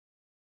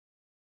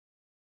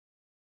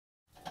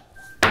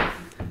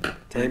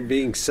Time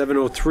being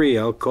 7:03,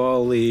 I'll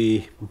call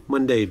the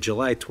Monday,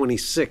 July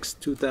 26,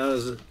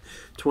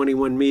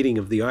 2021 meeting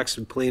of the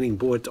Oxford Planning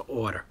Board to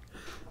order.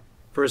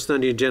 First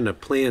on the agenda,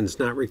 plans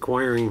not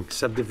requiring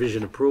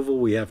subdivision approval.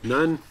 We have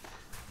none.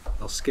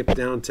 I'll skip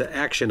down to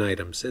action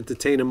items.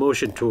 Entertain a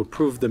motion to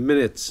approve the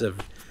minutes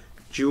of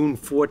June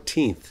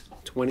 14th,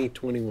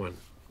 2021.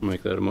 I'll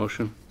make that a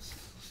motion.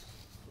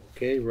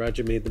 Okay,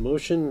 Roger made the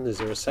motion. Is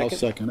there a second? I'll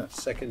second it.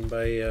 Second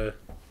by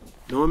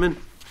Norman.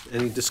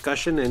 Any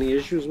discussion, any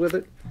issues with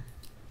it?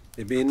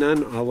 There being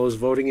none, all those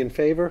voting in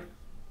favor?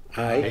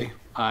 Aye.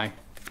 Aye.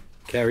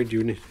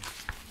 Carried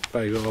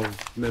by all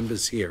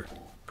members here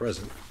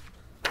present.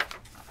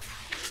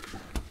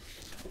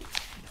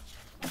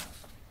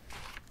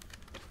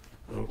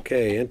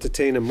 Okay,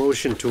 entertain a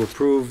motion to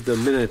approve the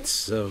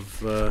minutes of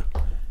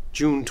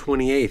June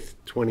 28th,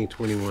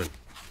 2021.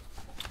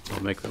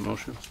 I'll make that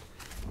motion.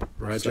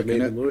 Roger Second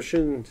made the it.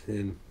 motion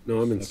and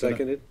Norman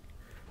Second it. seconded.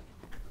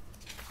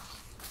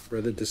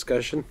 Further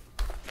discussion?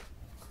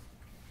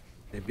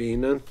 There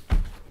being none?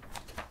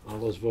 All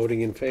those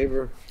voting in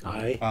favor?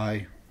 Aye.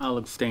 Aye. I'll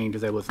abstain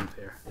because I wasn't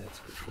there. That's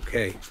good.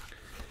 Okay.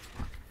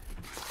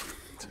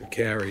 So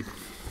carried.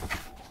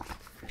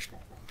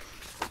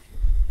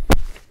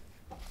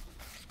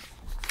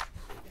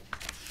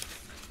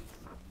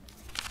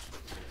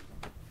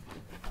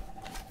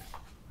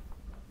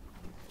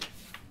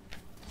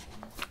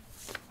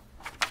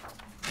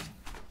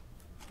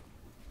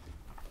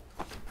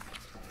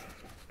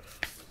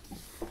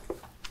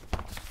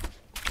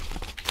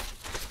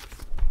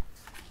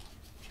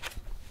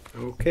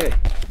 Okay.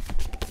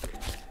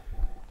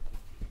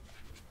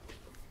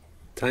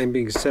 Time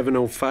being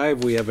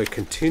 7:05, we have a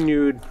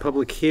continued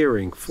public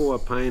hearing for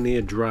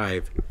Pioneer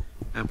Drive.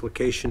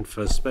 Application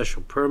for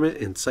special permit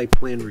and site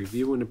plan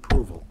review and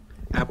approval.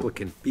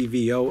 Applicant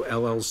BVO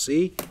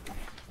LLC.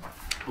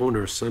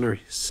 Owner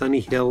Sunny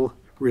Hill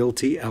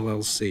Realty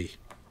LLC.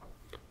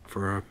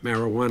 For a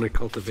marijuana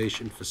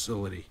cultivation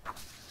facility.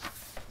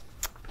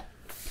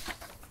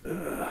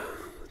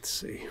 Let's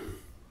see.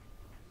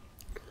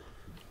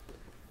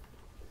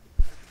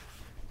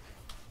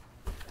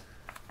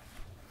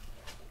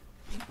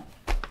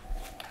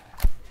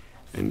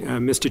 And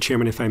Mr.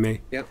 Chairman, if I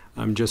may, Yep.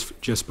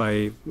 just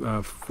by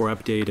for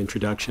update,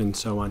 introduction,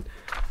 so on.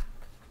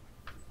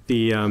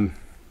 The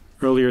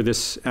earlier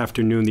this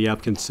afternoon, the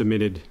applicant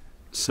submitted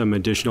some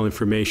additional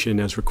information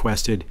as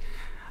requested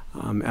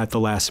at the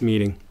last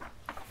meeting.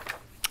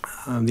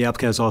 The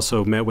applicant has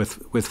also met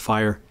with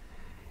fire,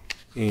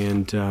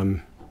 and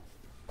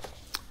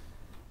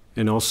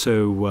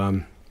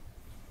also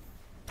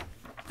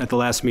at the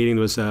last meeting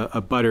there was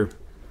a butter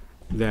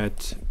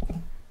that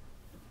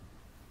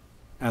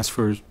asked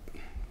for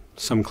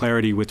some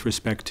clarity with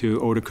respect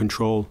to odor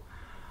control.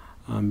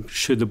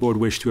 Should the board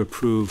wish to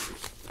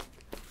approve,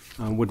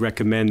 would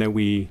recommend that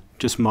we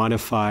just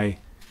modify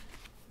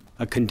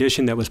a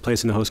condition that was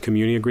placed in the host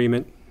community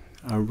agreement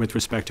with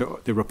respect to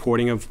the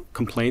reporting of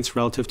complaints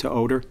relative to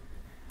odor,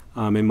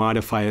 and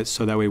modify it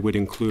so that way it would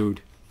include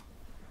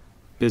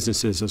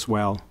businesses as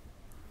well.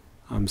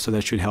 So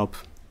that should help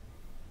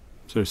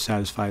sort of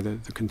satisfy the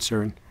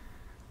concern.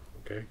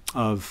 Okay.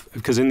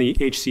 Because in the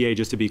HCA,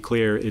 just to be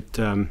clear,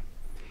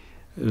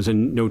 there's a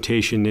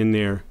notation in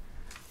there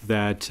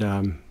that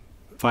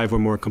 5 or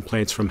more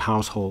complaints from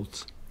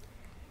households,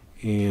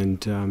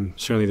 and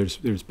certainly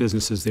there's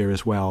businesses there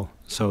as well.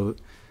 So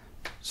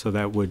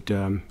that would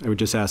I would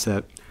just ask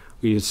that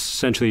we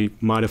essentially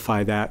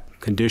modify that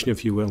condition,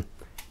 if you will,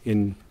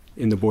 in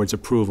the board's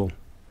approval.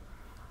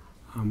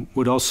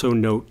 Would also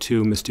note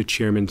too, Mr.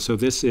 Chairman, so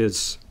this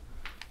is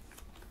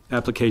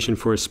application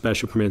for a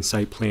special permit and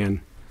site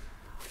plan.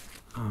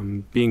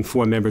 Being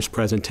 4 members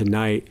present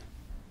tonight,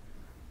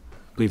 I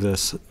believe the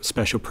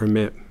special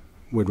permit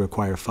would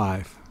require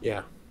 5.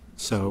 Yeah.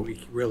 So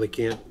We really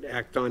can't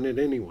act on it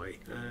anyway.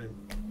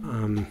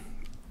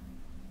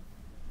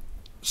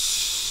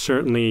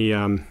 certainly,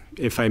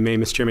 if I may,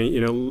 Mr.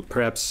 Chairman,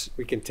 perhaps,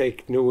 We can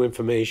take new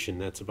information,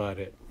 that's about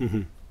it.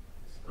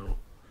 So,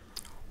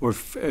 or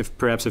if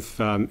perhaps if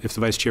the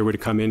vice chair were to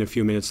come in a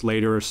few minutes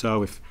later or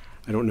so, if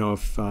I don't know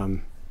if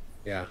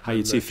yeah. How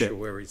you'd see I'm fit. not sure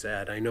where he's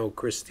at. I know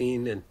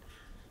Christine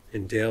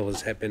and Dale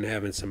have been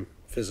having some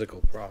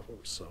physical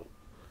problems, so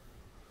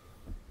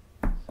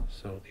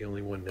the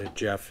only one that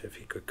Jeff,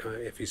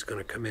 if he's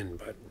gonna come in,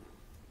 but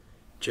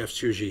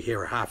Jeff's usually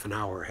here a half an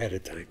hour ahead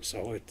of time,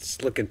 so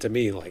it's looking to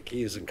me like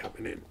he isn't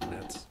coming in.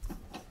 That's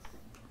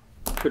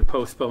Could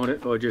postpone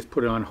it or just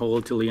put it on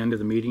hold till the end of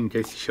the meeting in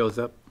case he shows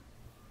up.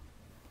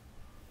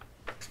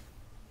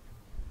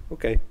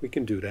 okay. We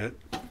can do that.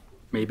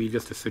 Maybe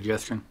just a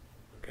suggestion.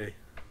 Okay.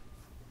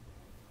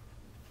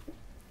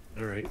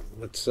 All right.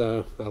 Let's.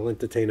 I'll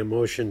entertain a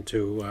motion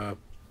to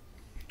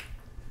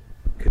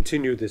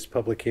continue this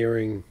public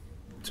hearing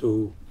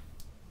to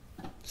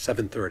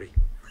 7:30.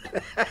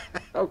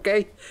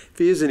 Okay. If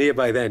he isn't here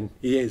by then,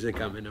 he isn't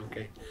coming.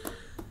 Okay.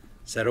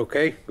 Is that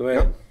okay? Go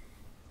ahead.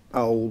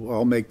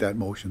 I'll make that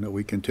motion that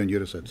we continue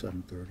this at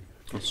 7:30.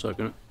 I'll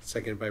second it.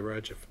 Seconded by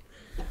Roger.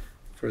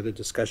 Further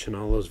discussion.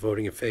 All those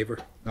voting in favor?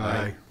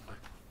 Aye.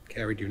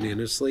 Carried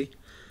unanimously.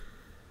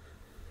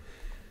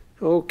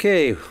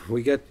 Okay,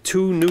 we got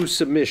 2 new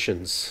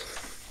submissions.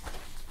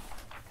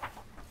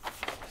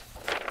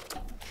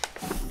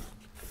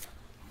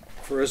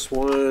 First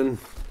one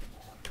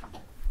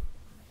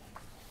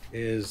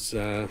is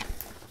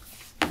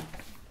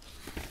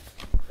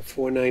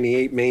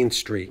 498 Main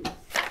Street.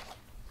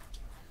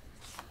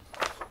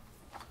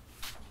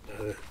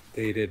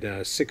 Dated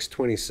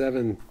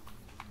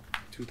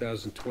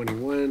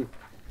 6/27/2021.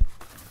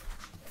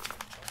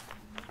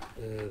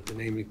 The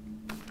name,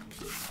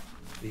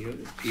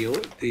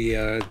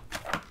 the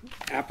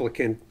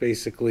applicant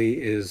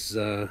basically is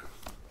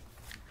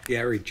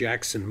Gary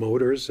Jackson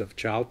Motors of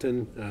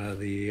Charlton.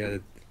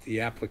 The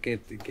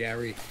applicant,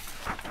 Gary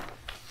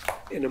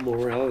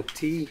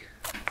Inamorality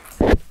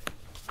from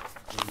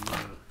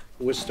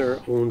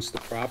Worcester, owns the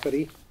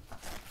property.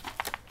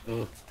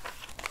 Oh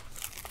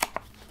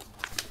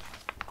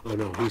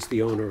no, he's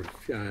the owner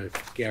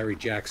of Gary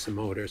Jackson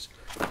Motors.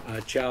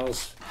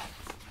 Charles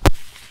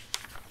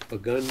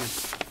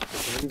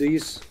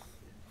Bagundis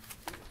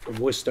from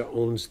Worcester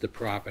owns the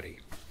property.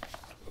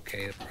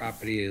 Okay, the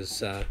property is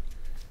the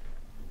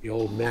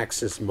old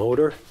Maxis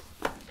Motor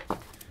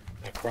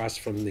across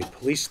from the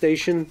police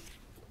station.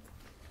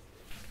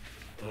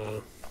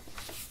 And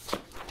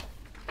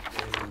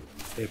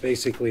they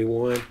basically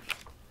want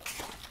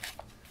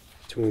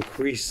to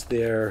increase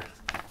their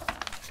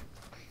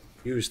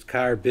used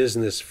car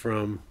business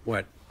from,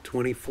 what,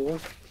 24?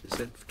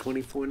 Is it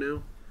 24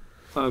 now?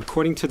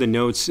 According to the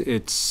notes,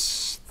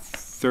 it's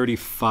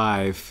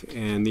 35,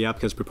 and the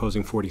applicant's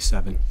proposing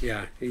 47.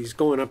 Yeah, he's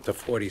going up to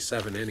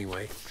 47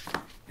 anyway.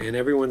 And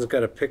everyone's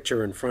got a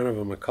picture in front of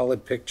them, a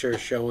colored picture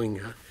showing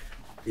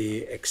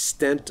the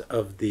extent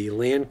of the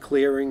land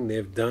clearing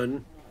they've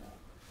done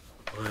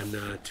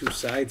on 2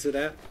 sides of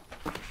that.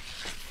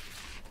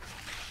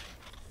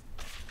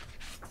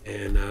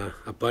 And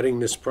abutting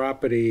this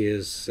property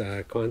is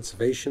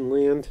conservation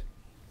land.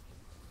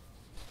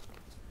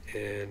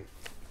 And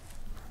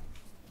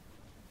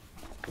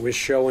we're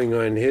showing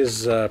on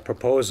his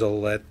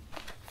proposal that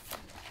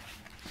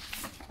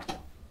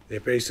they're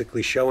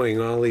basically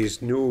showing all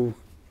these new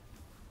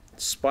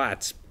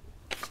spots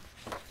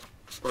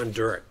on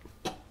dirt.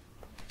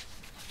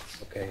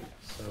 Okay,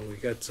 so we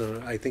got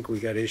some, I think we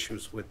got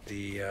issues with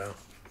the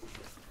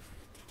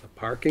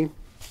parking.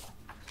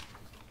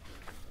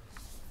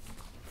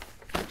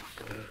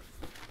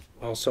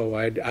 Also,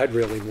 I'd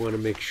really want to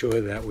make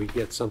sure that we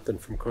get something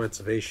from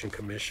Conservation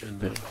Commission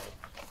about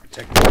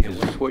protecting Is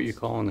the this what you're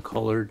calling the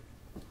colored?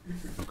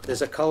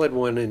 There's a colored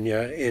one in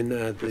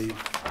the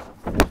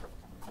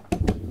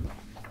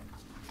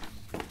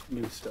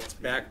New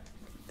stuff. back.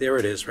 There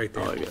it is, right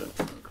there. Oh, I got it.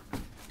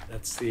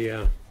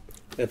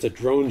 That's a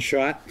drone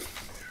shot.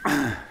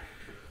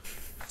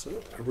 It's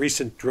a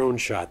recent drone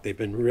shot. They've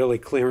been really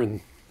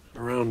clearing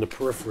around the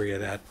periphery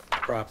of that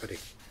property.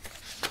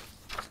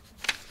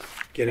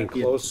 Getting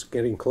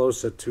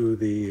closer to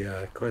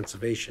the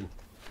conservation.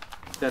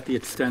 Is that the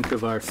extent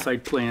of our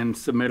site plan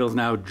submittals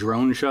now,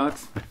 drone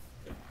shots?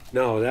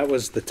 No, that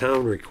was the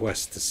town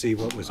request to see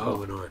what was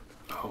going on.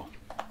 Oh.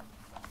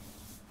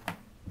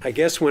 I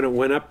guess when it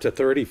went up to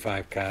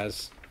 35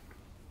 cars,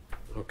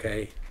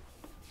 okay,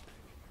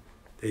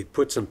 they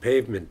put some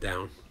pavement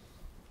down.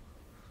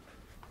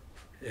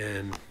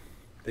 And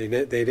they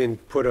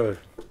didn't put a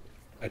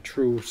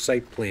true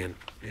site plan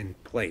in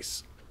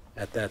place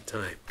at that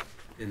time.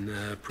 And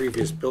the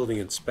previous building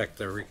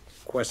inspector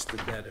requested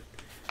that if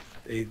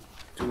they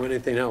do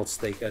anything else,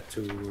 they got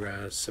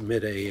to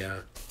submit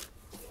a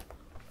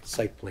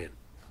site plan.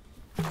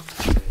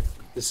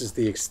 This is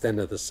the extent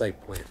of the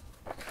site plan.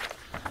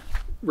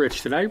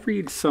 Rich, did I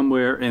read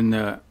somewhere in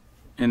the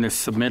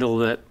submittal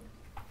that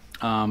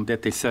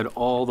that they said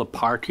all the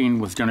parking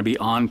was going to be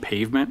on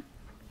pavement?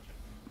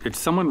 Did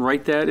someone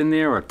write that in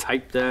there or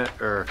type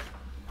that, or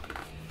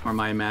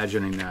am I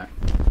imagining that?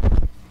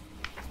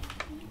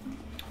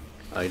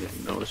 I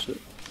didn't notice it.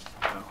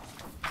 I don't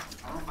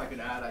know if I could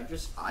add, I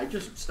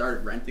just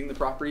started renting the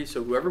property,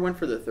 so whoever went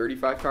for the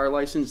 35 car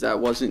license, that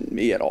wasn't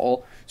me at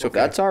all. So if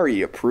that's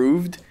already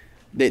approved,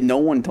 that no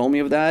one told me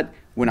of that.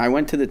 When I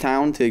went to the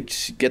town to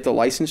get the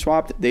license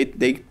swapped,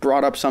 they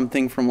brought up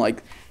something from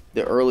like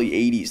the early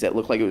 80s that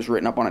looked like it was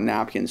written up on a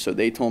napkin, so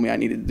they told me I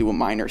needed to do a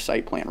minor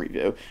site plan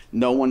review.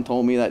 No one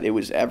told me that it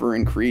was ever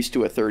increased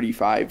to a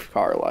 35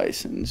 car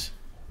license.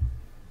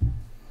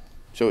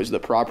 So is the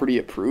property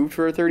approved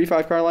for a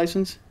 35 car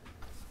license?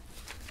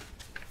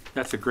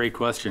 That's a great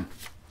question.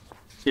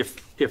 If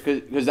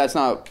Because that's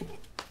all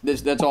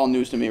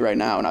news to me right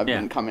now, and I've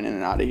Yeah. been coming in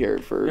and out of here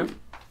for Yep.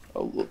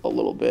 a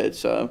little bit.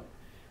 So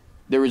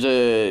there was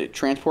a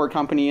transport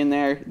company in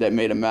there that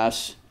made a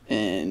mess,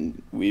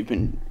 and we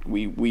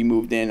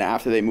moved in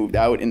after they moved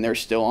out, and they're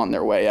still on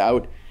their way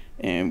out,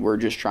 and we're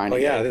just trying Oh,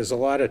 to yeah, get there's a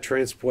lot of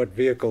transport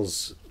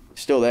vehicles,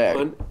 still there.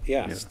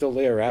 still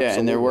there, absolutely. Yeah,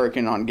 and they're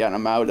working on getting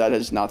them out. That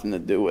has nothing to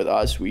do with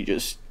us. We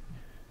just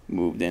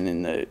moved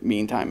in the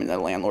meantime, and the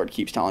landlord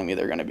keeps telling me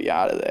they're going to be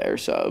out of there.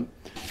 So,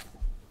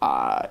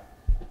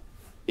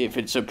 if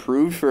it's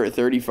approved for a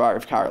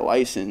 35 car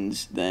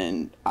license,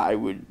 then I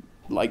would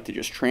like to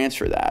just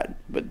transfer that,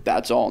 but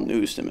that's all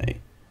news to me.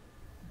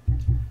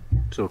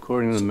 So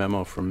according to the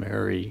memo from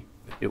Mary,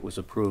 it was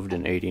approved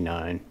in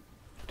 '89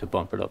 to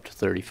bump it up to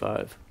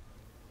 35.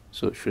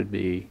 So it should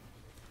be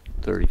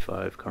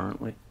 35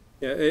 currently.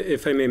 Yeah,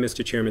 if I may,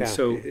 Mr. Chairman, Yeah.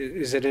 so,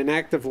 Is it an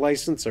active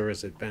license or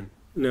has it been?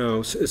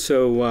 no,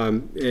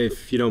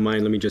 if you don't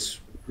mind, let me just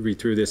read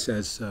through this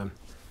as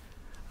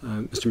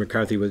Mr.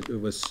 McCarthy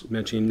was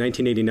mentioning. In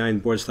 1989,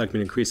 the Board of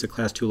Selectmen increased the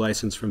Class 2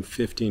 license from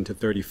 15 to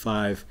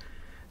 35.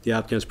 The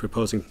applicant is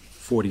proposing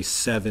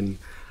 47.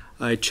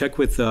 I checked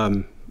with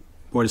Board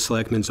of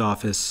Selectmen's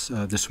office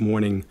this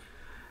morning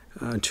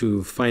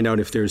to find out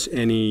if there's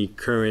any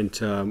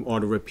current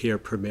auto repair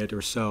permit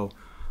or so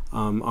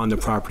on the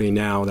property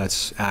now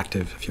that's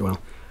active, if you will.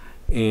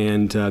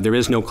 And there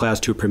is no Class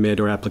 2 permit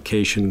or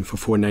application for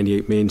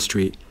 498 Main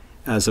Street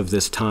as of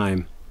this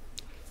time.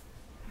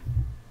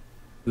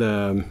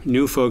 The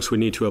new folks would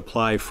need to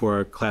apply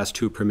for a Class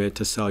 2 permit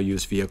to sell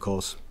used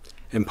vehicles.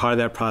 And part of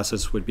that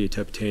process would be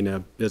to obtain a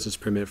business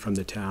permit from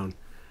the town.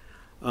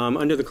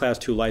 Under the Class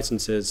 2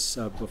 licenses,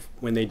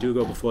 when they do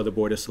go before the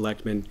Board of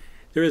Selectmen,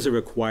 there is a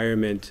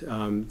requirement.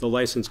 The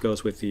license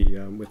goes with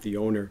the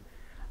owner.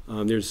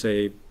 There's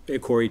a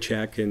query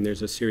check, and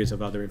there's a series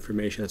of other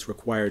information that's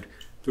required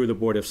through the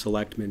Board of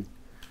Selectmen.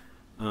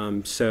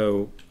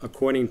 So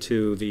according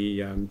to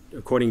the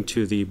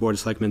Board of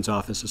Selectmen's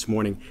office this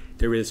morning,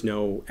 there is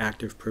no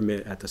active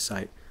permit at the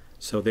site.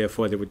 So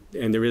therefore,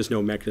 there is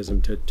no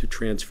mechanism to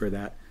transfer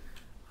that.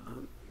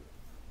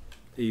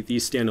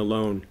 These stand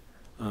alone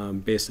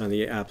based on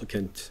the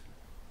applicant's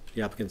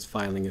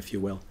filing, if you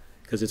will,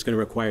 because it's going to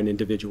require an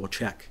individual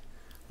check,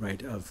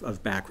 right,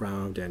 of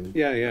background and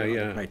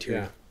other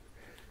criteria. Yeah.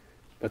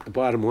 But the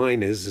bottom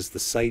line is the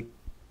site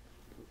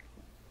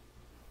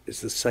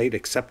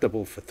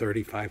acceptable for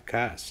 35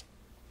 cars?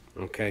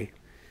 Okay?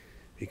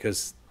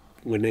 Because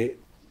when they,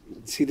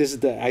 see, this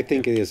is I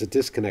think there's a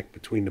disconnect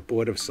between the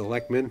Board of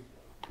Selectmen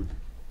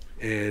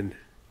and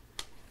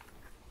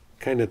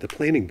kind of the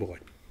planning board.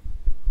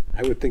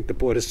 I would think the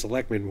Board of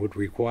Selectmen would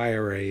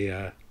require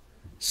a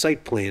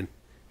site plan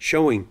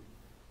showing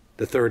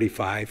the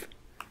 35,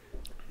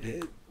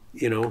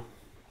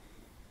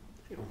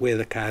 where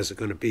the cars are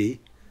going to be,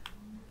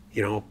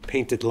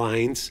 painted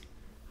lines,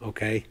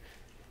 okay?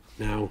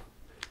 Now,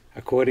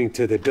 according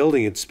to the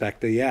building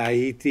inspector, yeah,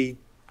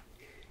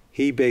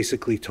 he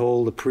basically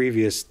told the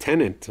previous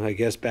tenant, I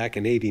guess back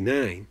in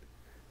 '89,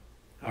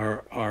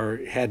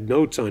 or had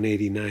notes on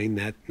 '89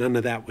 that none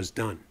of that was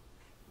done.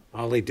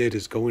 All they did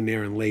is go in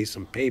there and lay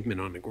some pavement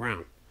on the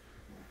ground.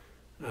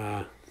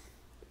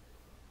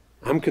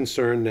 I'm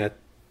concerned that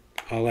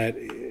all that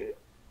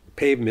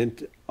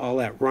pavement, all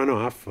that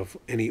runoff of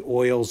any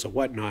oils or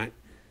whatnot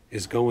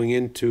is going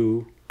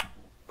into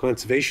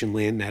conservation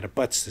land that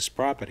abuts this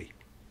property.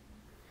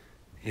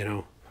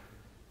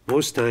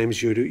 Most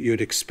times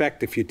you'd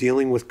expect, if you're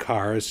dealing with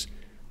cars,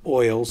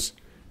 oils,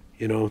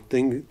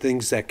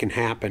 things that can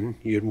happen,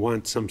 you'd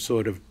want some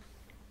sort of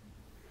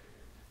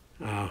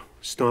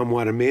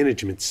stormwater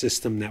management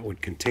system that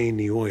would contain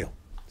the oil,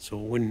 so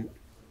it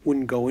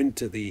wouldn't go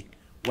into the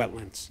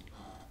wetlands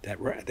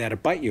that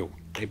abut you.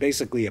 They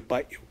basically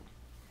abut you.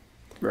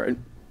 Right.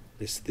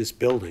 This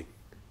building,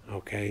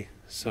 okay?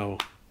 So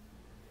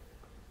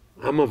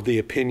I'm of the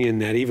opinion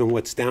that even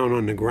what's down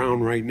on the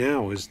ground right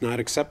now is not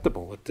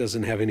acceptable. It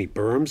doesn't have any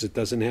berms. It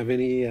doesn't have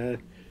any,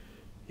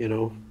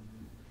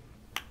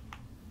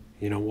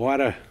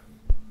 water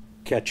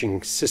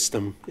catching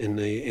system in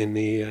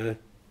the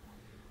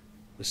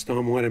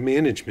stormwater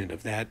management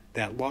of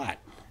that lot.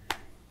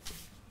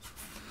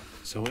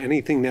 So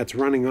anything that's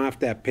running off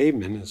that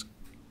pavement is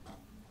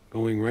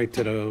going right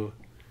to the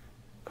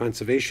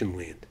conservation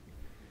land.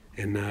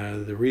 And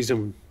the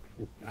reason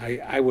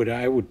I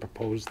would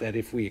propose that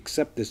if we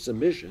accept this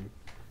submission,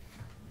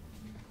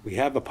 we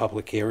have a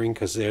public hearing,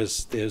 because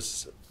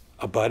there's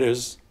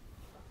abutters.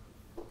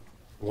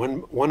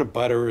 One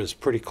abutter is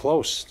pretty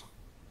close.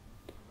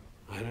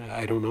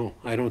 I don't know.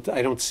 I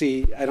don't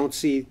see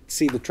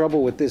the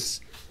trouble with this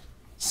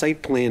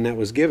site plan that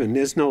was given.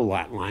 There's no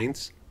lot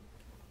lines.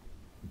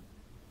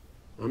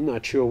 I'm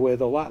not sure where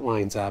the lot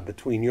lines are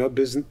between your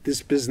business,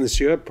 this business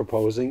you're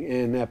proposing,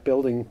 and that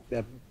building,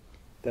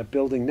 that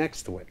building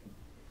next to it.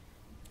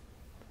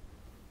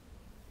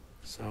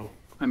 So,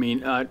 I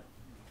mean,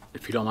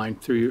 if you don't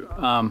mind, through you,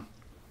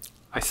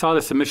 I saw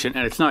the submission,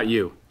 and it's not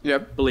you.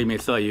 Yep. Believe me,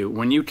 it's not you.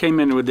 When you came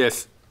in with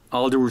this,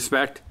 all due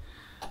respect,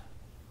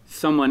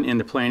 someone in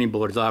the planning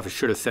board's office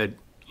should have said,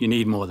 you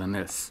need more than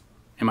this.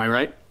 Am I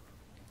right?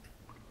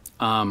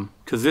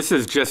 Because this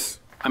is just,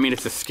 I mean,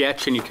 it's a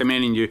sketch, and you come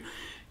in and you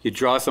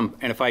draw some,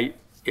 and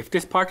if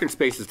this parking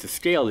space is to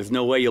scale, there's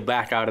no way you'll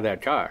back out of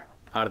that car,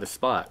 out of the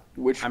spot.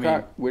 Which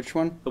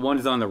one? The one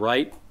is on the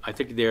right. I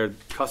think they're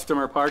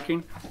customer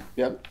parking.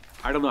 Yep.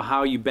 I don't know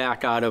how you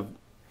back out of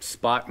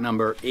spot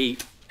number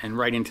 8 and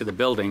right into the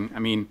building. I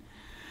mean,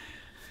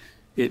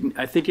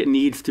 I think it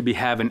needs to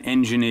have an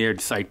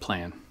engineered site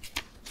plan.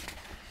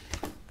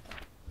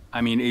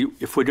 I mean,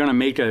 if we're gonna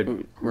make a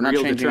We're not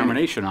real changing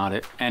determination on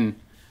it, and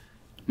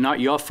not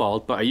your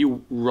fault, but are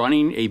you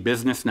running a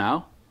business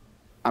now?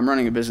 I'm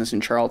running a business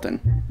in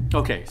Charlton.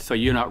 Okay, so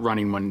you're not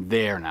running one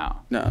there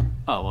now? No.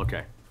 Oh,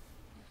 okay.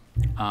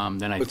 Then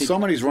I But think,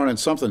 somebody's running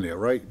something there,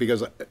 right?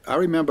 Because I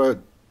remember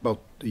about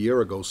a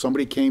year ago,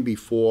 somebody came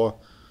before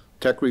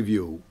Tech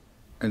Review,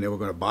 and they were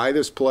gonna buy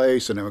this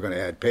place, and they were gonna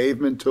add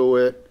pavement to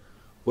it,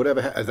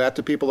 whatever. Is that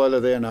the people that are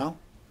there now?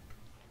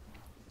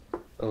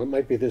 Well, it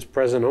might be this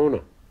present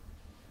owner.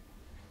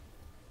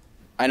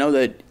 I know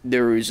that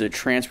there was a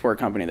transport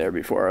company there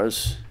before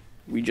us.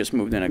 We just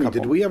moved in a I mean,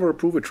 couple. did we ever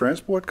approve a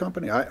transport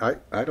company? I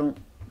don't,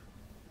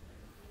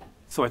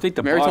 so I think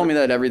the Mary told me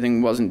bottom, that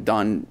everything wasn't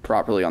done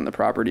properly on the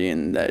property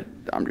and that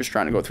I'm just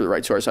trying to go through the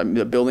right source.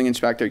 The building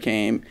inspector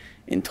came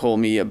and told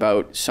me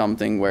about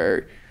something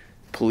where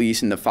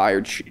police and the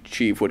fire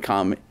chief would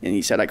come and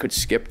he said I could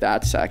skip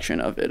that section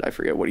of it. I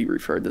forget what he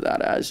referred to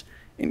that as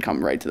and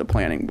come right to the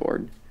planning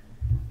board.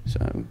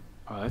 So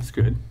oh, that's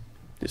good.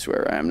 this is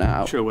where I am now.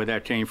 Not sure where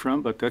that came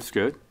from, but that's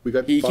good. we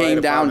got. He fire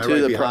came down department to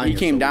right the behind he you,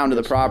 came so down to the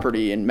it's-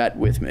 property and met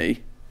with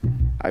me.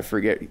 I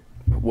forget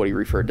what he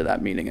referred to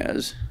that meeting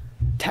as.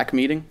 Tech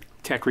meeting?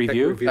 Tech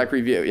review? review. Tech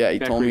review. Yeah, he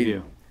Tech told review.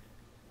 me.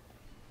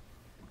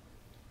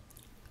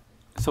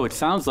 So it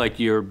sounds like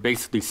you're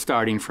basically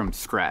starting from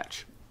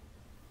scratch.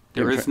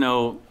 There They're is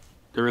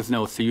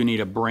no, so you need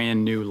a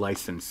brand-new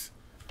license.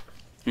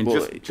 And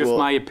Well, just well,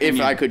 my opinion.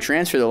 If I could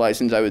transfer the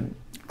license, I would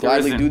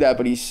gladly isn't. do that.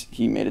 But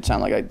he made it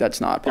sound like that's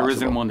not possible. There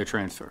isn't one to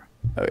transfer,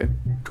 Okay.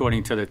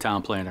 according to the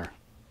town planner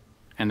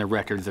and the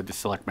records that the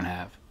selectmen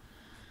have.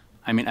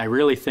 I mean, I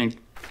really think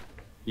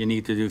you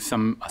need to do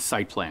a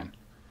site plan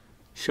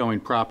showing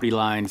property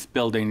lines,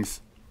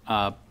 buildings,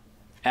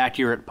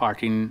 accurate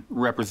parking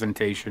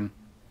representation,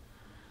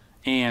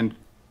 and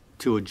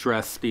to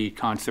address the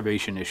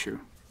conservation issue.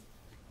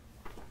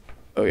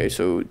 Okay,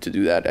 so to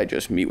do that, I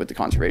just meet with the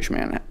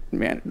conservation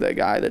man, the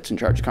guy that's in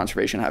charge of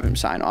conservation, have him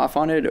sign off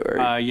on it,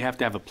 or You have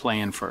to have a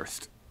plan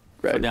first.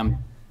 For Right. them,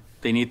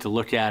 they need to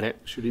look at it.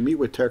 Should he meet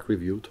with Tech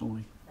Review,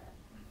 Tony?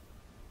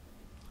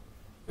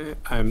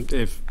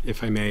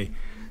 If I may,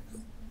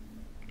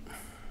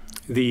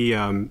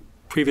 the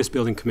previous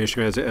building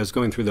commissioner, as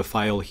going through the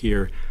file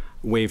here,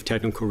 waived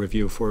technical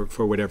review for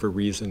whatever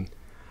reason.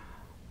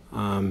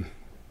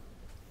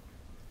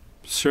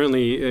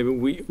 Certainly,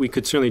 we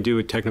could certainly do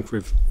a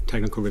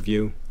technical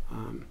review,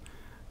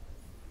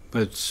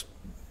 but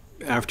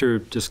after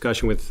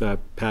discussion with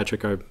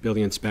Patrick, our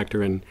building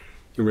inspector, and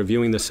in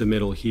reviewing the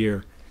submittal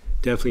here,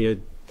 definitely a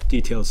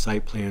detailed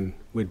site plan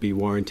would be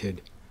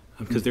warranted,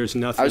 because there's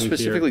nothing I was here.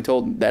 specifically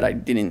told that I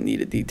didn't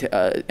need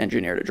a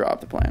engineer to draw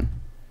up the plan.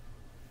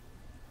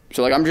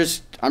 So like I'm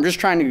just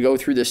trying to go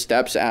through the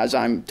steps as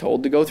I'm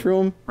told to go through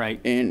them, Right.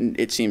 and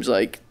it seems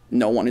like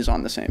no one is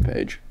on the same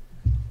page.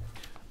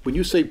 When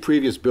you say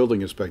previous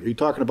building inspector, are you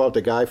talking about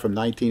the guy from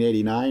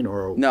 1989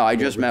 or? No, I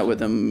just met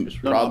with him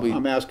No, probably.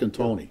 I'm asking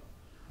Tony.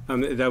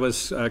 That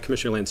was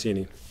Commissioner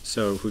Lancini,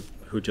 so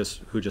who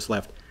just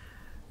left.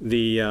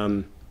 The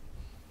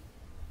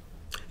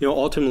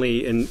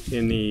ultimately in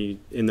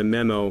the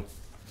memo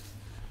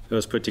that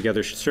was put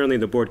together, certainly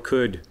the board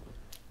could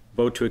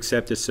vote to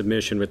accept this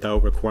submission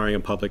without requiring a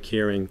public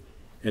hearing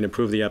and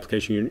approve the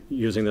application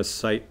using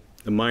the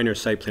minor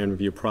site plan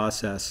review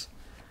process,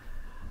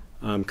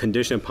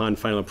 conditioned upon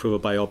final approval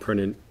by all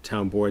pertinent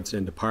town boards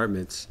and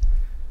departments.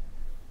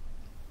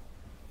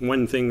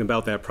 One thing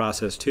about that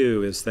process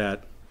too is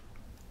that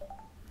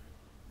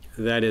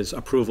is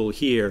approval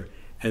here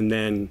and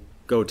then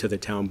go to the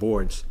town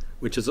boards,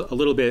 which is a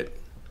little bit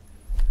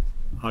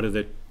out of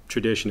the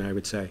tradition, I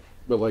would say.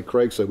 But like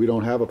Craig said, we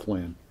don't have a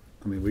plan.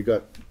 I mean, we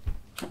got,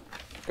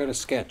 Got a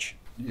sketch.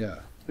 yeah.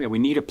 Yeah, we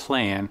need a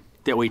plan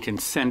that we can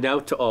send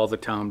out to all the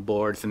town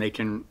boards and they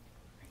can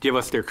give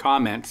us their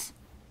comments,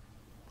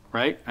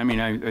 right? I mean,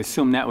 I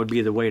assume that would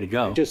be the way to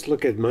go. Just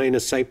look at minor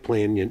site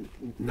plan,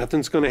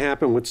 nothing's gonna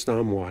happen with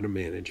stormwater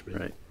management.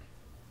 Right.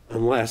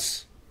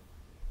 Unless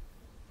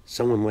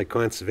someone like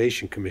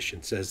Conservation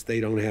Commission says they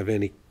don't have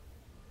any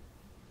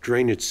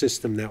drainage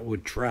system that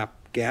would trap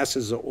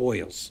gases or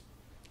oils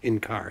in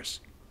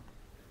cars.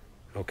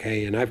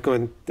 Okay, and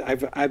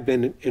I've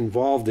been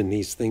involved in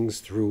these things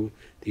through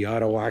the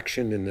auto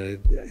auction and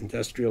the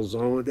industrial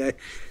zone.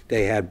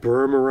 They had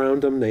berm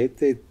around them.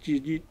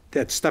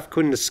 That stuff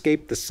couldn't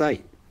escape the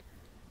site.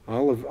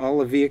 All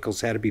the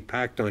vehicles had to be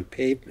parked on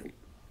pavement.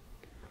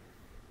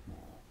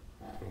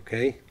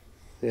 Okay,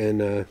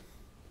 and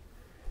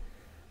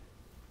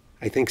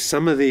I think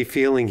some of the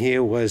feeling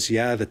here was,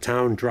 yeah, the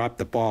town dropped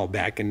the ball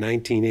back in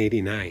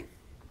 1989,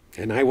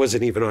 and I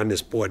wasn't even on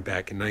this board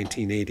back in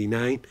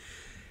 1989.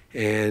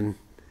 And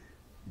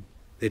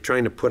they're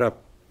trying to put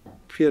up,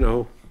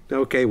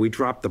 okay, we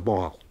dropped the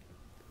ball,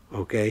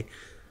 okay?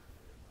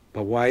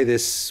 But why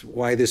this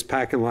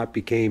parking lot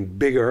became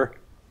bigger,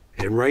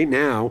 and right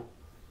now,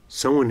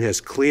 someone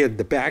has cleared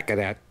the back of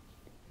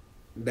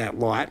that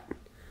lot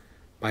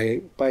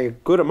by a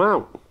good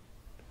amount,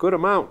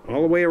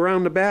 all the way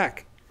around the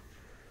back,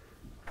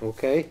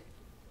 okay?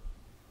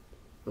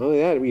 Oh,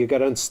 yeah, you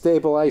got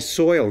unstabilized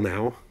soil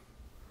now.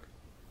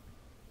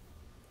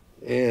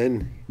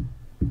 And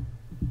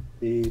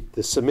the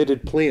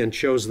submitted plan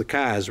shows the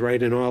cars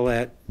right in all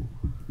that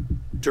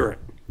dirt.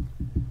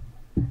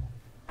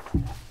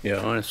 Yeah,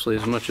 honestly,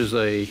 as much as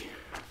I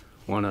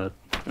want to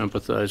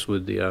empathize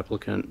with the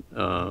applicant,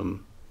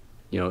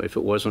 if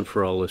it wasn't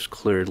for all this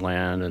cleared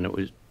land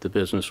and the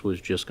business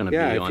was just going to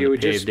Yeah, be if on you the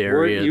would just paved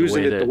area. weren't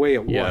using it the way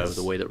it Yeah, was.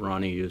 the way that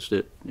Ronnie used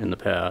it in the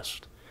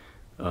past.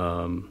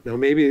 Now,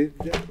 maybe,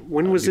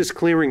 when was this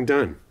clearing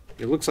done?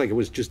 It looks like it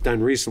was just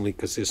done recently,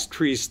 because there's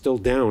trees still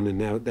down in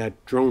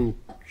that drone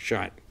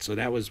shot. So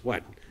that was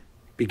what,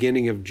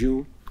 beginning of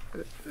June?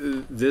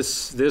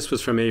 This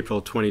was from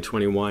April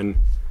 2021.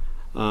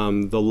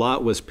 The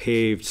lot was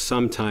paved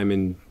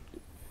sometime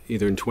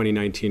either in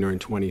 2019 or in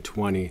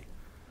 2020.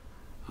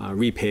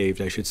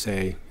 Repaved, I should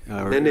say.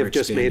 Then they've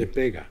just made it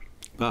bigger.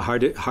 But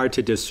hard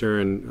to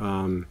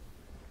discern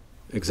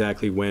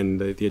exactly when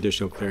the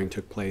additional clearing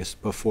took place,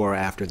 before or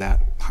after that.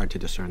 Hard to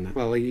discern that.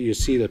 Well, you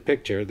see the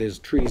picture, there's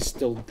trees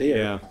still there,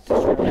 Yeah.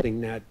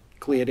 disrupting that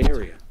cleared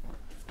area.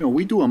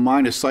 We do a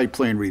minor site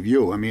plan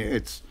review. I mean,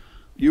 it's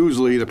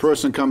usually the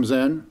person comes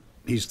in,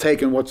 he's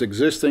taking what's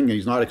existing,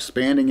 he's not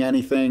expanding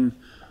anything.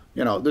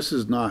 This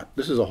is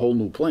a whole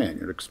new plan.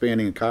 You're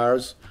expanding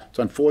cars. It's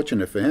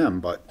unfortunate for him,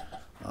 but,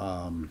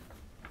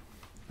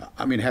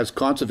 has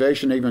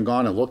conservation even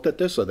gone and looked at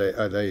this? Are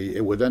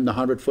they within the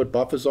 100-foot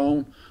buffer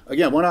zone?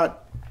 Again,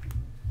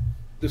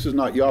 this is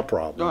not your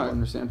problem. No, I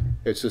understand.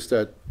 It's just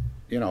that,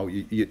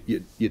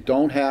 you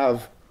don't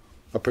have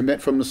a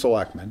permit from the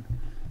selectmen.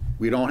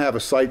 We don't have a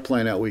site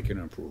plan that we can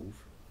improve.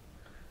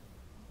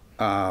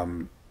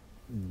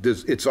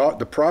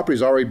 The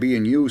property's already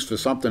being used for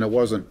something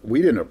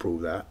we didn't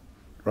approve that,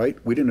 right?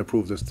 We didn't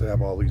approve this to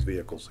have all these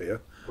vehicles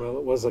here. Well,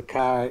 it was a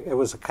car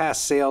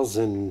sales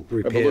and But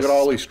repairs. look at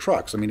all these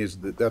trucks. I mean,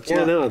 that's Yeah,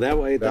 not. no,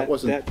 that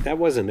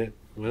wasn't. it.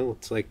 Well,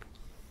 it's like,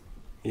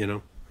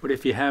 But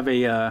if you have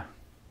a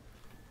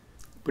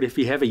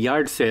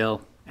yard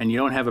sale and you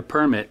don't have a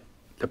permit,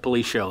 the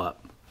police show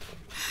up.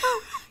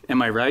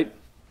 Am I right?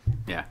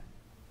 Yeah.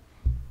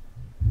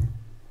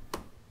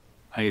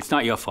 It's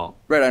not your fault.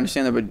 Right, I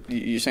understand that, but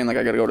you're saying like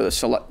I got to go to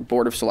the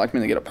Board of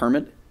Selectmen to get a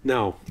permit?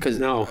 no, 'Cause-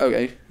 no.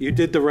 okay. You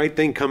did the right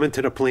thing coming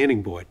to the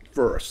planning board.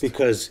 First.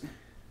 Because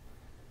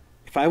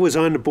if I was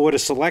on the Board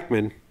of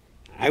Selectmen,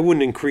 I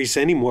wouldn't increase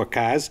any more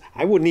cars.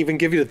 I wouldn't even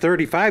give you the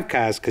 35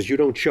 cars, because you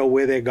don't show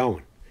where they're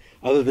going.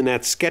 Other than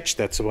that sketch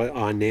that's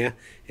on there,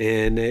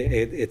 and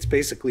it's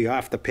basically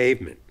off the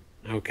pavement,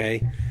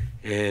 okay?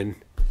 And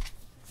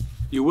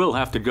You will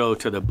have to go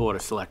to the Board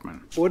of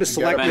Selectmen. Board of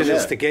Selectmen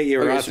is to get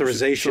your Okay,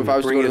 authorization so if I to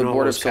was to bring go to in the all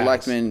Board of those cars.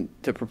 Selectmen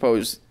to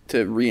propose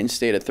to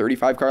reinstate a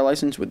 35-car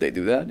license, would they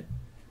do that?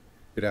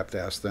 You'd have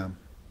to ask them.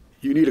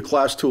 You need a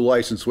Class 2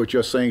 license, which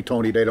you're saying,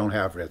 Tony, they don't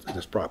have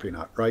this property,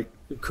 not, right?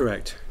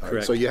 Correct.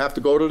 Correct. So you have to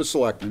go to the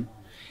selectmen,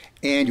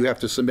 and you have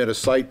to submit a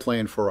site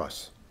plan for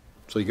us.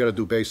 So you gotta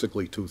do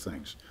basically two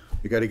things.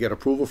 You gotta get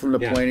approval from the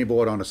Yeah. planning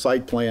board on a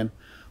site plan,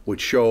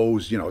 which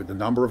shows, the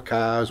number of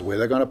cars, where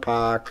they're gonna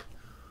park.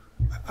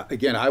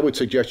 Again, I would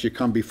suggest you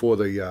come before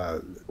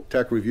the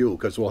tech review,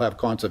 because we'll have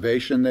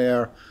conservation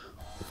there.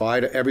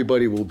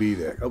 Everybody will be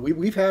there.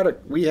 We had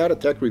a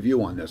tech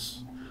review on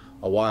this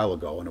a while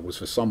ago, and it was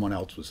for someone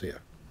else was here.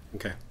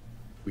 Okay.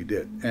 We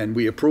did, and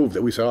we approved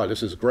it. We said,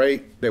 this is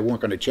great. They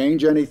weren't gonna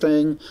change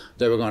anything.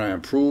 They were gonna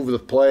improve the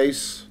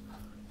place.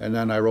 And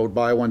then I rode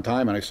by one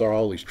time and I saw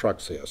all these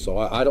trucks here. So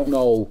I don't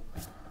know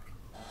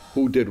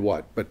who did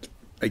what, but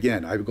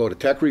again, I would go to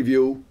tech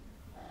review.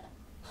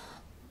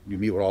 You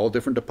meet with all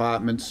different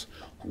departments.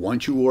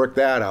 Once you work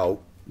that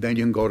out, then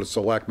you can go to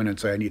selectmen and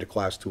say, I need a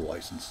Class 2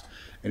 license.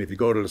 And if you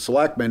go to the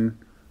selectmen,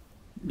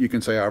 you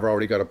can say, I've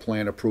already got a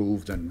plan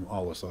approved and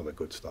all this other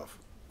good stuff.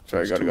 So I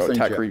There's got to two go things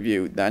tech you-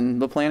 review, then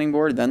the planning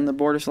board, then the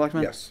Board of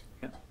Selectmen? Yes.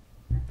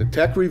 The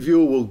tech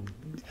review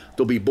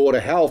there'll be Board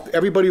of Health,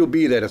 everybody will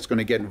be there that's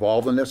gonna get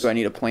involved in this. So I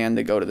need a plan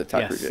to go to the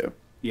tech Yes. review?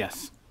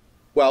 Yes.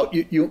 Well,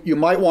 you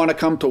might wanna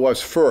come to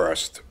us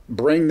first,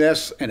 bring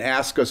this and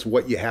ask us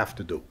what you have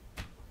to do.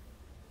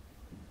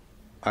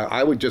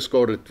 I would just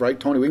go to, right,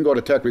 Tony, we can go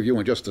to tech review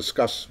and just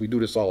discuss, we do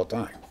this all the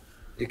time.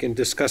 You can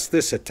discuss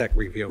this at tech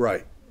review.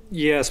 Right.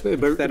 Yes, but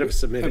Instead of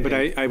submitting But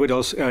it. I would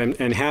also,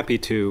 and happy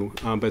to,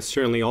 but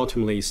certainly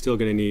ultimately, you're still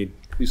going to need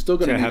You're still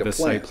gonna to need have a a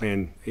site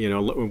plan.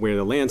 plan, where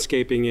the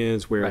landscaping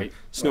is, where Right.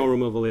 snow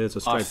removal is,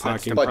 a striped Offsets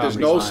parking. the But there's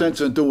no property line.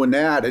 sense in doing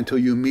that until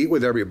you meet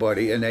with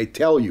everybody and they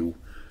tell you,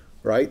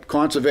 right?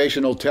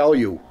 Conservation will tell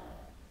you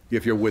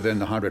if you're within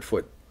the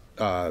 100-foot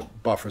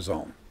buffer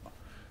zone.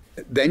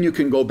 Then you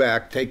can go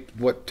back,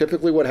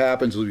 typically what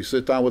happens is we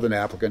sit down with an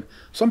applicant.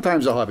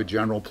 Sometimes they'll have a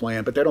general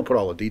plan, but they don't put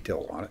all the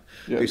detail on it.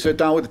 Yeah. They sit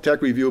down with the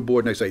tech review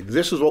board and they say,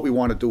 this is what we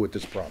want to do with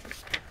this property,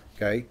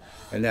 okay?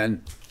 And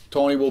then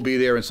Tony will be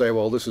there and say,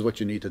 well, this is what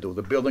you need to do.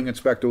 The building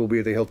inspector will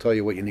be there, he'll tell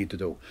you what you need to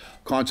do.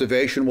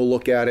 Conservation will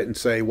look at it and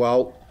say,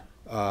 well,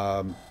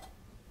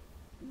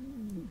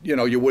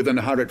 you're within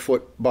a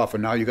 100-foot buffer,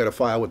 now you gotta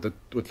file with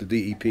the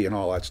DEP and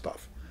all that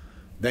stuff.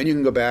 Then you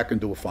can go back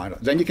and do a final,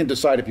 then you can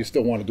decide if you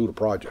still wanna do the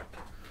project.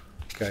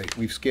 Okay,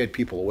 we've scared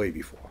people away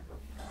before,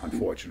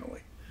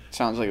 unfortunately.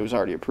 Sounds like it was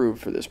already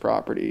approved for this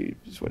property,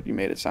 is what you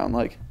made it sound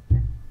like.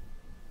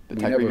 The We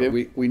tech never,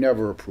 review? we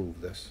never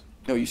approved this.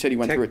 No, you said you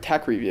went Tech- through a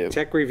tech review.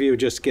 Tech review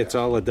just gets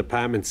all the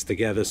departments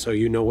together so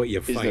you know what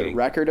you're Is there a fighting.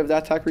 record of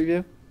that tech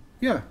review?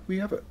 Yeah, we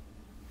have it.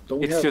 Don't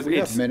we It's have, just, we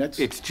have minutes?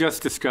 it's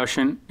just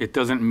discussion. It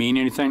doesn't mean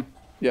anything.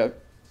 Yeah.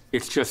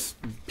 It's just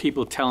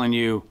people telling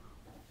you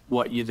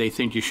what they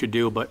think you should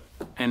do,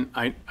 and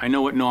I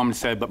know what Norman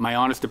said, but my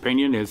honest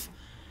opinion is,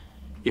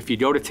 if you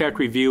go to tech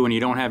review and you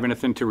don't have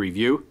anything to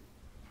review,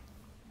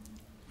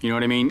 you know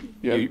what I mean?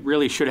 Yeah. You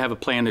really should have a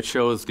plan that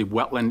shows the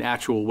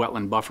actual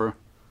wetland buffer,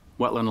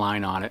 wetland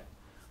line on it,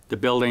 the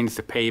buildings,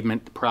 the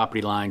pavement, the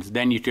property lines,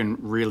 then you can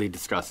really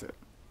discuss it.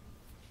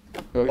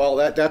 Well,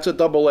 that's a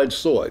double-edged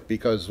sword,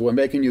 because we're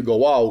making you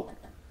go out.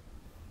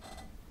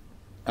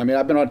 I mean,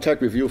 I've been on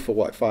tech review for,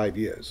 what, 5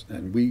 years?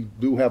 And we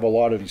do have a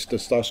lot of these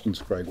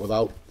discussions, Craig,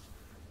 without,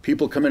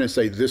 people come in and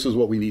say, this is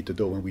what we need to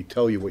do, and we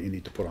tell you what you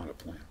need to put on a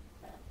plan.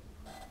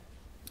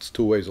 It's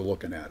two ways of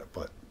looking at it,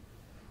 but,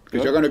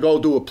 because you're gonna go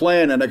do a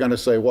plan, and they're gonna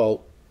say,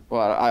 well, Well,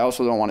 I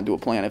also don't want to do a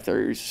plan if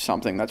there's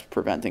something that's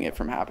preventing it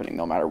from happening,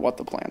 no matter what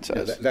the plan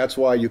says. that's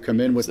why you come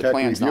in with The tech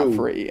plan's not review.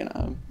 free, you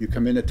know. You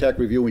come into tech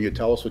review and you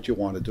tell us what you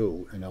want to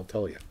do, and they'll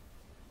tell you.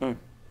 Hmm.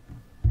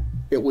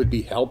 It would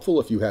be helpful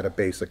if you had a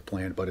basic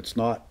plan, but it's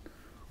not.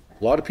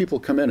 A lot of people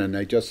come in and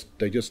they just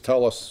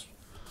tell us,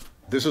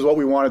 this is what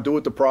we want to do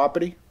with the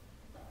property.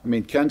 I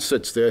mean, Ken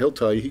sits there, he'll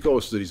tell you, he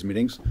goes to these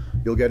meetings,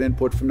 you'll get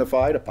input from the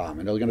fire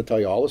department, they're gonna tell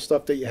you all the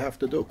stuff that you have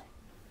to do.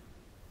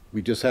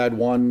 We just had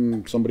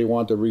one, somebody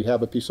wanted to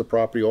rehab a piece of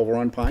property over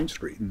on Pine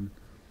Street, and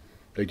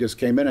they just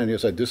came in and they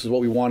said, this is what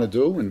we want to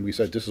do, and we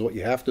said, this is what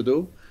you have to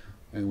do,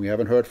 and we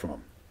haven't heard from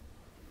them.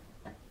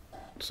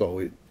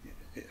 So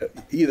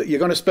either, you're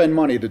gonna spend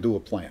money to do a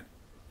plan,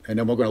 and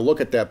then we're gonna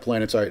look at that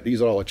plan and say,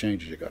 these are all the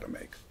changes you gotta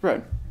make.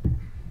 Right.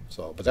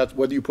 So, but that's,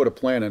 whether you put a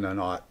plan in or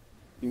not,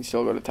 You can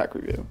still go to tech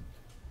review.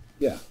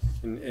 yeah.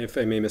 And if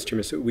I may, Mr.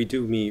 Chairman, so we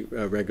do meet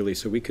regularly,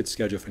 so we could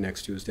schedule for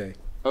next Tuesday,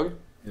 Okay.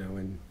 you know,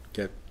 and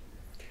get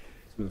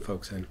some of the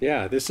folks in.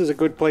 Yeah, this is a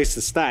good place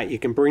to start. You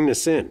can bring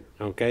this in,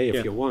 okay, Yeah.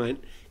 if you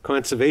want.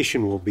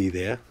 Conservation will be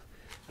there.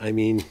 I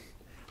mean,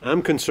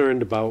 I'm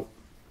concerned about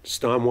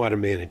stormwater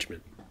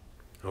management,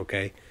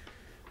 okay?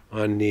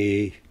 On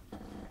the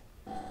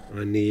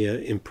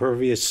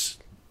impervious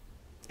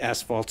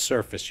asphalt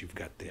surface you've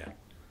got there.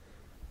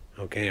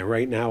 Okay, and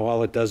right now,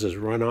 all it does is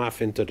run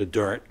off into the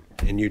dirt,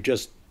 and you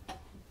just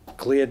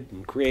cleared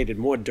and created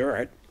more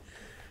dirt,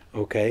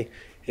 okay?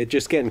 It's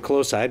just getting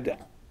close. I'd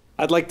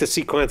like to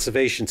see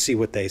conservation, see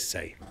what they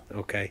say,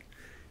 okay?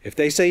 If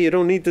they say you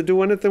don't need to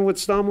do anything with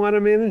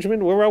stormwater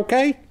management, we're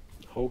okay?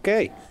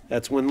 Okay,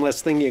 that's one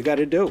less thing you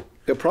gotta do.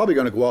 They're probably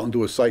gonna go out and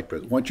do a site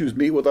visit. Once you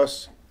meet with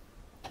us,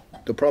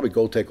 they'll probably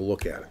go take a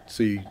look at it,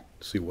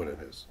 see what it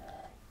is.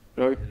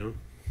 Okay. You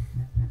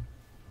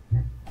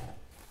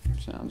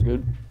Sounds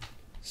good.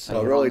 So it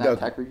Anyone really on that does.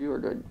 Tech review or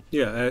good?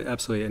 Yeah,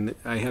 absolutely, and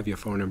I have your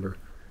phone number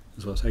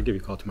as well, so I'll give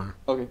you a call tomorrow.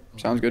 Okay.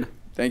 Sounds good.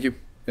 Thank you.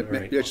 It All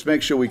right. Just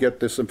make sure we get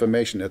this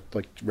information, that,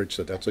 like Rich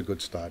said, that's a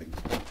good starting.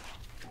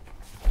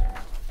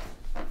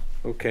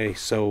 Okay,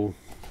 so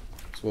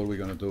So what are we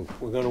gonna do?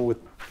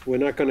 we're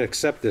not gonna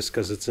accept this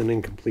because it's an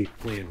incomplete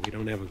plan. We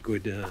don't have a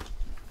good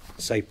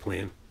site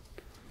plan.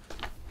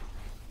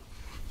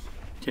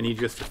 Can he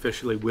just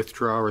officially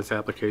withdraw his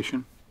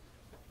application?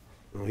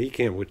 Well, he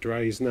can't withdraw,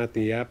 he's not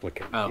the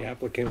applicant. Oh. The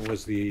applicant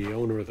was the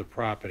owner of the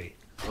property.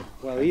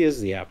 Well, he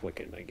is the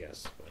applicant, I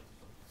guess.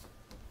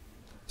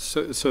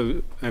 So, if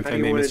How I do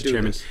you may, wanna Mr. do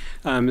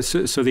Chairman.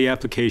 this? So the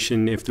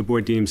application, if the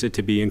board deems it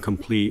to be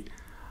incomplete,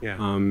 Yeah.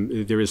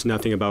 there is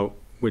nothing about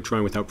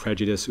withdrawing without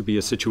prejudice. It would be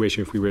a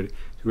situation if we were to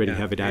already Yeah.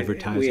 have it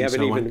advertised We and haven't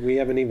so even, on. we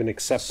haven't even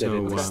accepted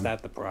So, it to um,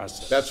 start the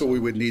process. That's what we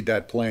would need,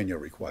 that plan you're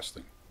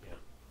requesting. Yeah.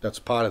 That's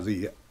part of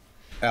the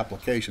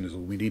application, is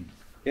we need,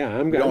 Yeah,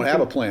 we don't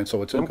have a plan,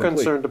 so it's I'm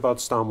incomplete. concerned about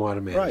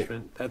stormwater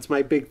management. That's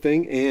my big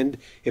thing, and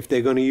if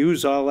they're gonna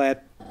use all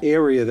that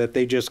area that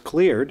they just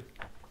cleared,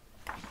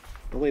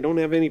 well, they don't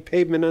have any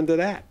pavement under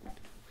that.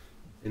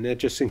 And that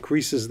just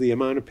increases the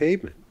amount of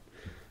pavement.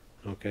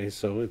 Okay,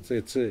 so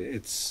it's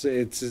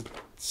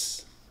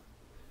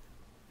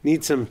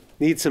need some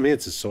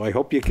answers, so I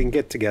hope you can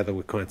get together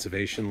with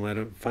conservation, let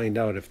them find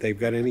out if they've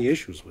got any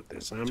issues with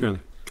this. Certainly.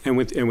 And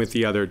with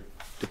the other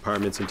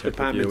departments and tech review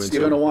Departments, and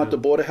You're so gonna on. want the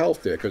Board of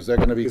Health there, because they're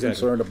gonna be Exactly.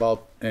 concerned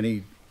about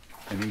any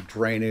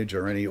drainage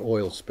or any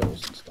oil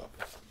spills and stuff.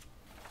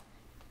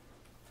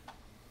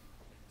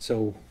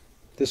 So,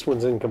 this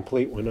one's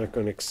incomplete, we're not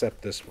gonna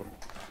accept this one.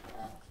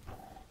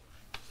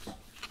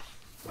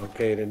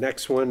 Okay, the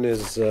next one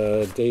is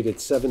dated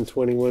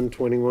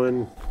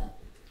 7/21/21.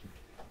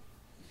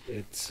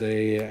 It's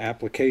a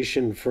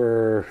application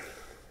for,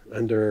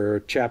 under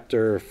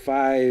Chapter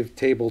 5,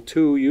 Table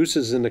 2,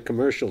 Uses in the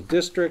Commercial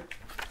District.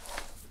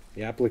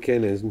 The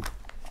applicant is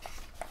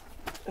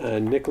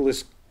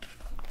Nicholas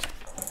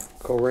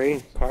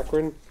Cochran.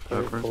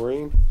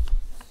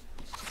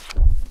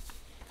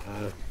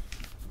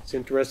 He's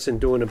interested in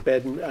doing a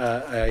bed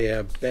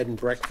and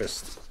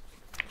breakfast.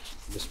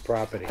 this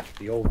property,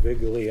 the old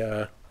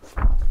Viglia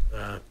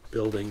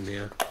building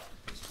there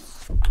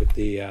with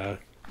the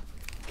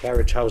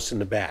carriage house in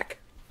the back.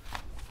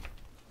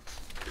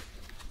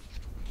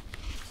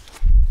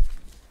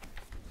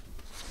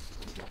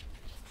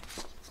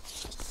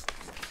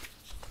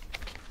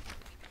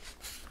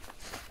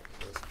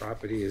 This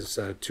property is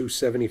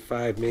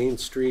 275 Main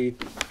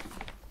Street,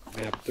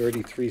 map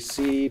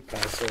 33C,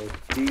 parcel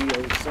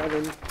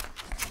D07.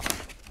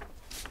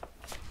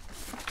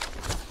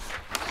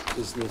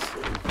 Business.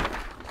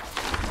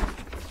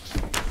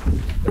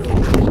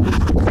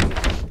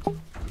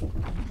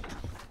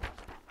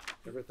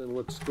 Everything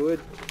looks good.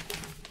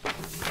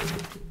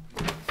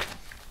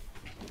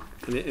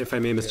 And if I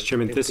may, Mr.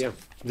 Chairman, Yeah.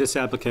 this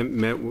applicant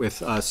met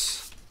with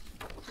us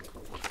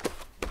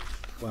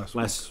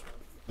last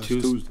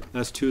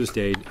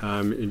Tuesday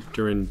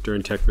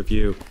during tech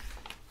review,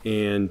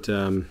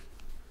 and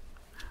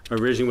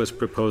originally was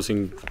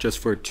proposing just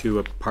for 2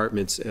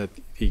 apartments at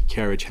the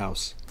carriage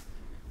house.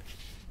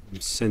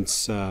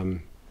 Since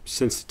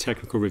the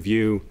technical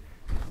review,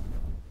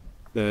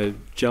 the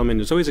gentleman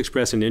has always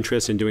expressed an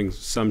interest in doing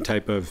some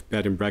type of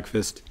bed and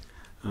breakfast.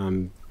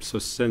 So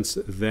since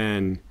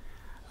then,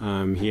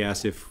 he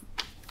asked if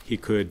he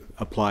could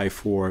apply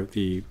for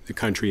the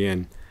Country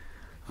Inn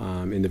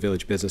in the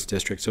Village Business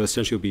District. So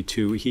essentially, it'll be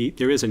 2.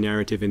 There is a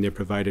narrative in there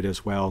provided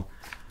as well,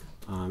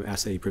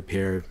 as they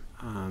prepare,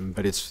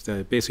 but it's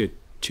basically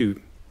 2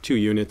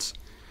 units,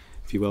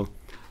 if you will.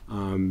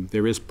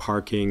 There is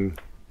parking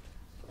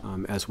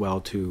as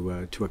well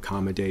to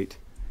accommodate.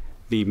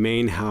 The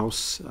main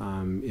house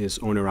is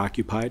owner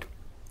occupied.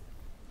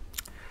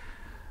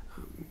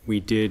 We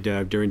did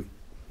during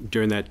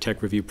that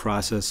tech review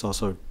process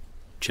also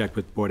check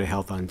with Board of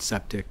Health on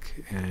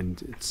septic,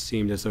 and it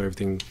seemed as though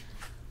everything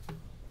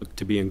looked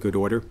to be in good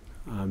order.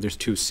 There's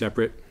 2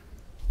 separate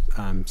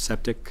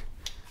septic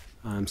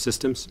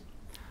systems.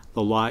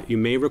 The lot, you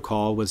may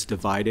recall, was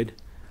divided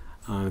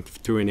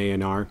through an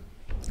A&R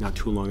not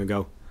too long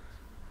ago.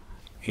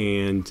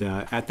 And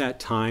at that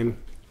time,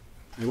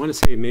 I want to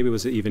say maybe it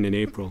was even in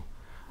April,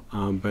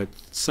 but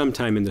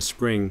sometime in the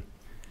spring,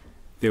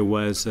 there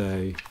was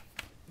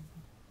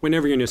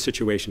whenever you're in a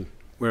situation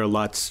where a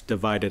lot's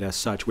divided as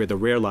such, where the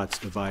rear lot's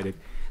divided,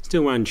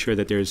 still want to ensure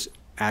that there's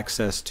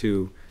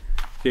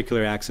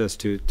vehicular access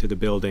to the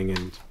building,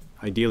 and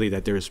ideally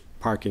that there's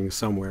parking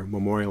somewhere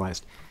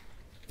memorialized.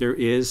 There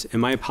is,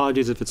 and my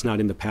apologies if it's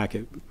not in the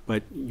packet,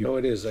 but No,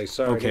 it is, I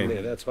saw it Okay. in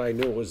there, that's why I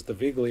knew it was the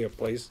Viglia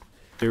place.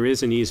 there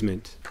is an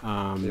easement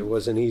There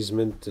was an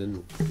easement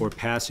and, for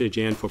passage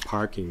and for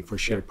parking, for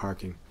shared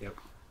parking. yep.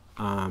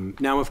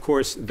 Now, of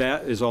course,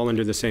 that is all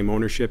under the same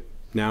ownership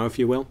now, if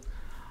you will.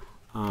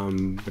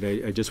 But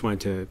I just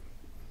wanted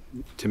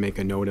to make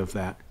a note of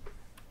that.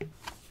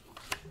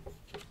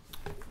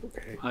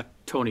 Okay.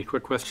 Tony,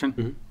 quick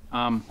question.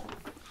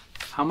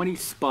 How many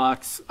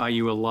spots are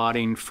you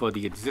allotting for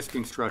the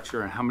existing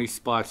structure, and how many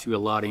spots are you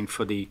allotting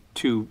for the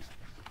 2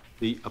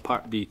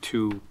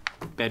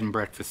 bed and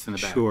breakfasts in the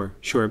back?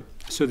 Sure.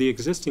 So the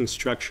existing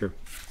structure,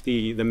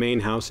 the main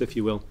house, if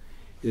you will,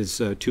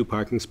 is 2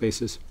 parking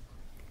spaces.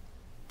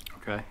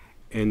 Okay.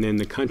 And then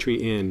the Country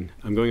Inn,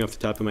 I'm going off the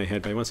top of my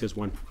head, but I want to say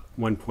it's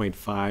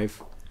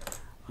 1.5.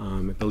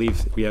 I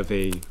believe we have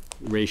a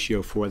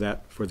ratio for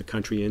that for the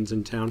Country Inns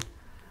in town,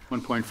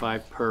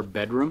 1.5 per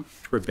bedroom?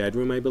 per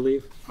bedroom, I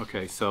believe.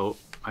 Okay, so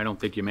I don't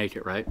think you make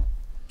it, right?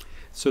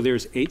 So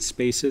there's 8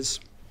 spaces,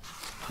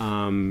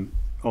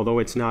 although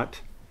it's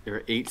not, There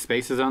are 8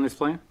 spaces on this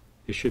plan?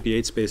 there should be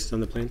 8 spaces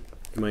on the plan.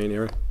 Am I in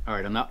error? All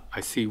right,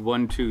 I see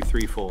 1, 2,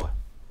 3, 4.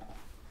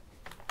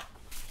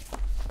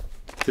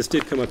 This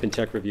did come up in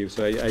tech review,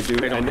 so I do,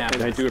 They don't have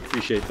and I it. do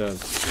appreciate the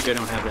They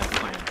don't have that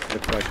plan.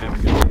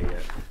 question.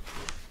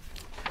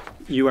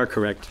 You are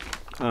correct.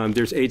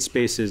 There's 8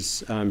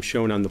 spaces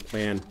shown on the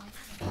plan.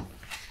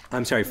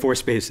 I'm sorry, 4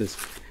 spaces.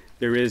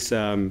 There is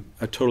a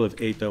total of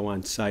 8, though,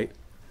 on site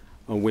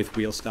with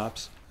wheel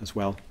stops as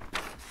well,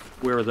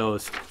 Where are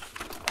those?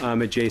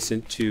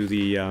 adjacent to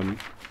the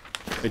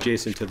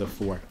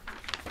 4.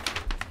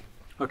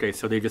 Okay,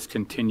 so they just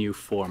continue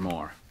 4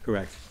 more.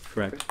 Correct.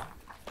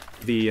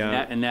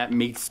 And that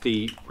meets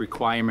the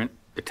requirement,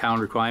 the town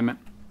requirement?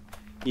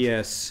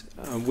 Yes,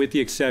 with the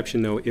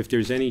exception, though, if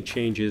there's any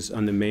changes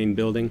on the main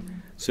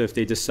building, so if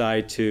they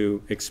decide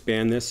to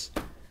expand this,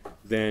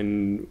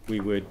 then we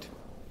would,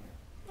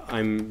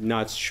 I'm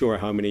not sure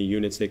how many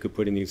units they could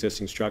put in the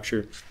existing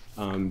structure.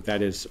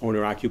 That is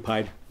owner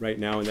occupied right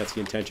now, and that's the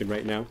intention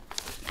right now.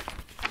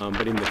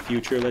 But in the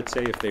future, let's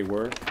say, if they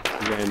were,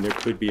 then there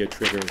could be a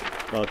trigger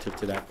relative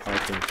to that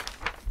parking.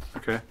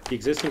 Okay. The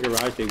existing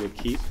garage they would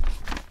keep,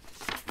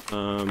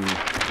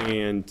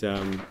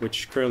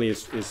 which currently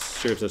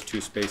serves as 2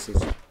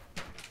 spaces.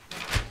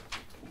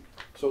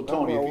 So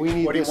Tony, Well, we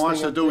need what he this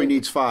wants thing to do, he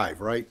needs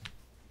 5, right?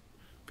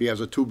 If he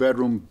has a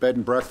 2-bedroom bed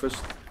and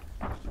breakfast,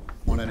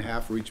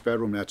 1.5 for each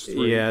bedroom, that's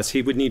 3. Yes,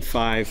 he would need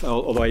 5,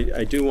 although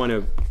I do want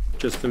to,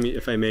 just let me,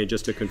 if I may,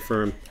 just to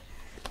confirm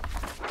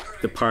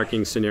the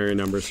parking scenario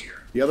numbers.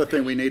 The other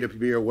thing we need to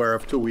be aware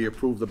of too, we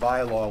approved the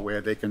bylaw where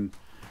they can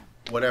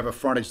whatever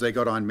frontage they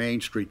got on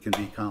Main Street can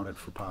be counted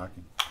for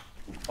parking.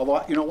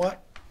 Although, you know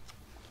what?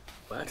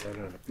 What?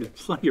 There's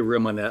plenty of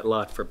room on that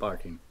lot for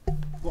parking.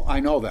 Well, I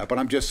know that, but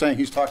I'm just saying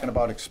he's talking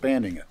about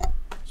expanding it.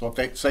 So if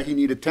they say he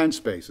needed 10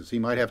 spaces, he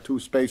might have 2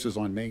 spaces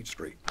on Main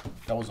Street.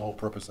 That was the whole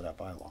purpose of that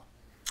bylaw.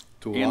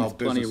 To And allow there's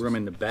plenty of businesses. room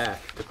in the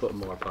back to put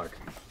more parking.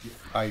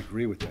 I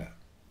agree with that,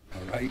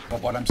 all right?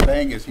 But what I'm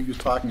saying is, he was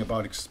talking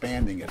about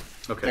expanding it.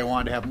 Okay. They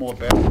wanted to have more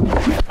bedrooms,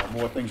 or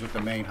more things with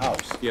the main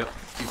house. Yep.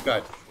 He's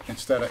got,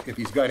 instead of, if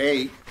he's got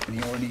 8, and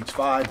he only needs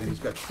 5, then he's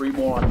got 3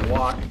 more on the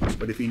lot.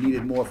 But if he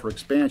needed more for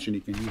expansion,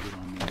 he can use it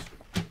on Main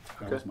Street.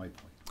 That was my point.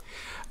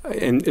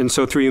 And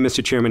so through you,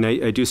 Mr. Chairman,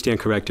 I do stand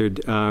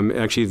corrected.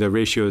 Actually, the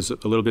ratio is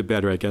a little bit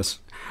better, I guess.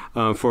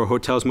 For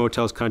hotels,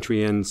 motels,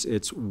 country inns,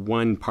 it's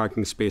 1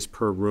 parking space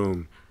per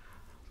room,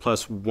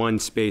 plus 1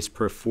 space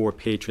per 4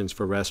 patrons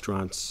for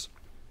restaurants,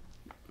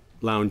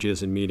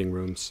 lounges, and meeting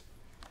rooms.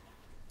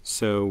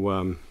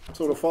 So,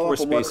 So to follow 4 up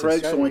on what spaces.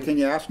 Craig, so can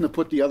you ask him to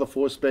put the other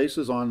 4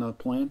 spaces on the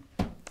plan?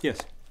 yes,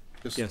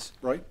 Just- Yes.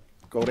 Right?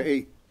 Go to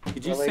 8.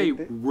 Did you say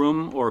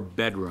room or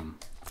bedroom?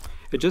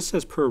 it just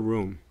says per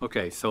room.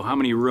 Okay, so how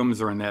many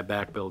rooms are in that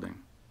back building?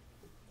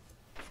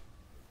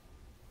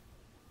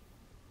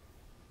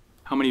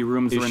 How many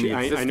rooms are in the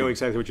existing? I know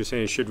exactly what you're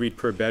saying. It should read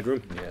per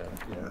bedroom.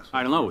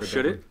 I don't know,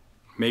 should it?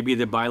 Maybe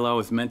the bylaw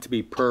is meant to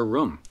be per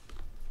room.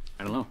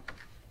 I don't know.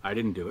 I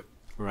didn't do it.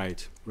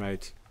 Right,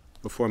 right.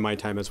 Before my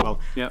time as well.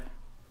 Yep.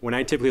 When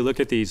I typically look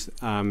at these,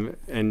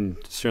 and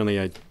certainly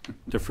I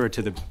defer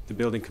to the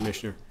building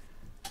commissioner,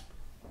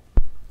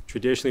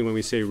 traditionally when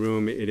we say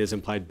room, it is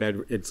implied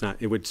bed, it's not,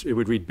 it would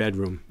read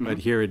bedroom, but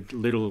here,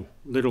 little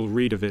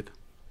read of it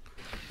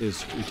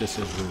is, it just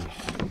says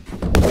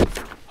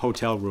room.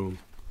 Hotel room.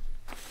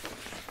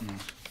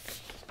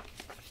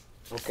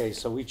 Okay,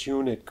 so each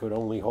unit could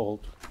only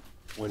hold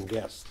 1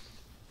 guest.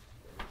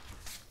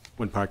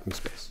 1 parking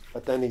space.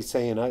 But then he's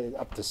saying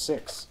up to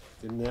 6.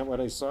 Isn't that what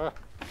I saw?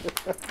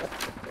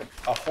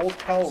 A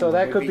hotel So room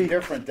that would could be be-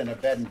 different than a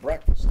bed and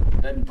breakfast.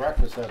 Bed and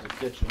breakfast has a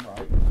kitchen,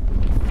 right?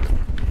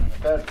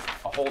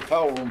 A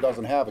hotel room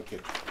doesn't have a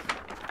kitchen.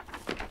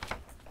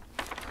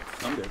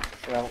 I'm good.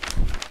 Well,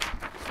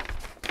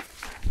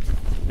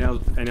 Now,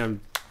 and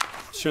I'm,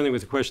 certainly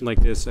with a question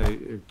like this,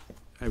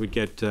 I would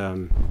get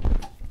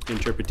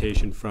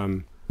interpretation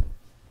from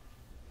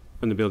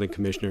the building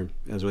commissioner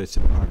as relates to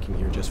the parking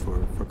here, just for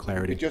You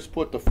clarity. just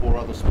put the 4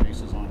 other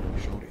spaces on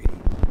and showed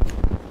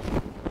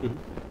 8.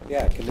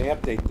 yeah, can they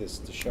update this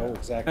to show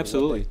exactly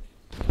Absolutely.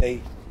 what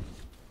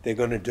they're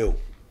gonna do?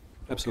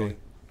 Absolutely.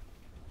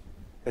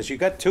 Because you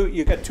got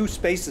 2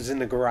 spaces in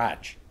the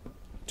garage.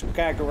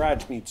 2-car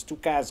garage means 2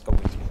 cars going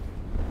through.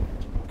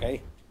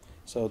 Okay?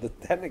 So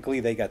technically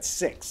they got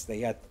 6.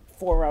 They got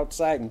 4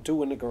 outside and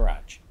 2 in the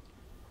garage.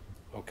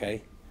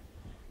 Okay?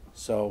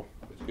 So,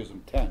 Which gives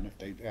them 10 if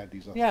they add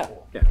these other yeah.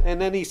 4. Yeah.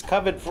 And then he's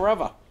covered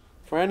forever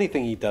for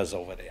anything he does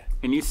over there.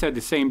 And you said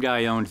the same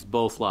guy owns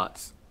both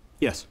lots,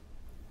 Yes.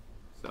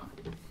 so.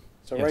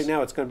 So Yes. right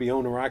now it's gonna be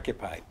owner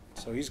occupied.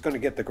 So he's gonna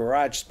get the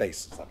garage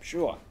spaces, I'm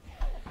sure.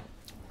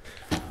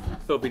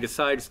 So if he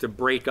decides to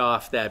break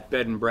off that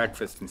bed and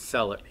breakfast and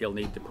sell it, he'll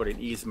need to put an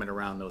easement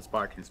around those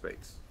parking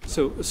spaces.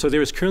 So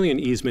there is currently an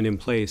easement in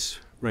place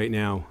right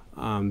now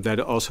that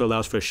also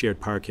allows for shared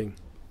parking.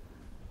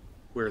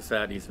 Where's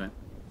that easement?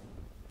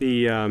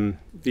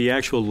 The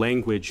actual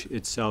language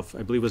itself,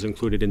 I believe, was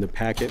included in the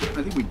packet.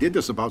 I think we did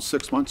this about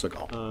 6 months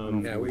ago.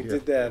 Yeah, we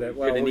did that.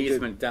 Get an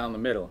easement down the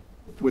middle.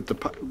 With the,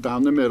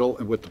 down the middle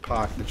and with the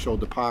park, it showed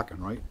the parking,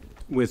 right?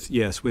 With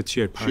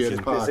shared parking.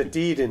 Shared parking. There's a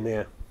deed in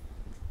there.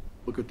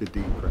 Look at the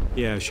deed, Craig.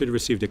 Yeah, should have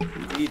received a,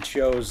 Deed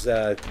shows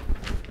the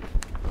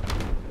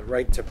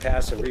right to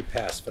pass and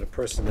repass for the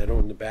person that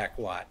owned the back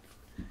lot.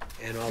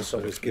 And also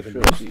was given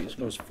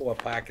those 4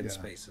 parking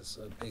spaces,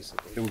 so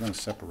basically. They were gonna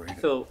separate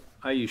it. So,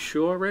 are you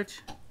sure,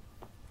 Rich?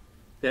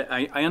 That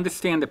I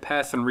understand the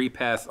pass and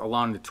repass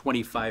along the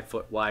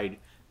 25-foot wide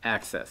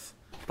access,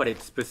 but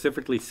it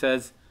specifically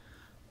says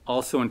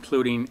also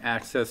including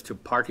access to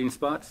parking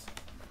spots?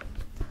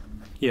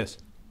 yes,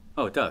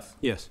 Oh, it does?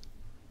 yes,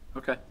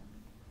 Okay.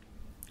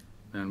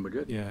 Then we're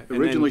good. yeah. And then-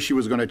 Originally, she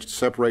was gonna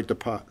separate the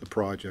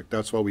project.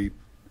 That's why we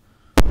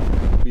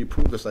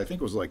approved this, I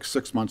think it was like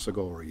 6 months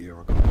ago or a year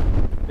ago.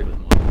 It was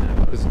more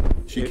than that.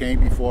 She came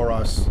before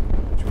us,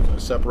 she was gonna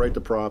separate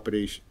the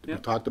property, we Yeah.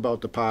 talked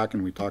about the park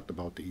and we talked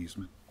about the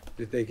easement.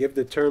 Did they give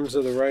the terms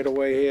of the right of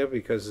way here?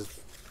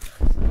 Because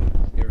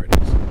here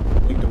it is. I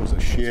think there was a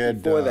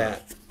shared, Before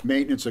that.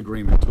 maintenance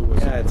agreement too.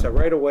 wasn't Yeah, it's a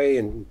right of way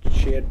and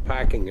shared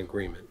parking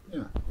agreement.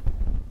 Yeah.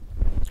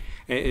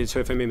 And so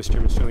if I may, Mr.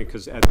 Chairman, certainly,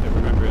 because I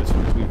remember as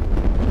we,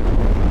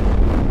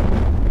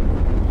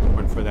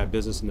 for that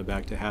business in the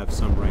back to have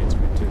some rights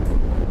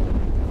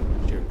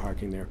to shared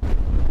parking there.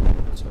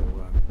 So,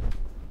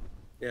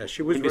 Yeah,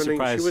 she was Wouldn't be running, she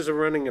surprised. was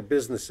running a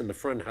business in the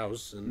front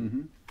house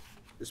and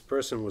this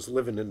person was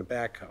living in the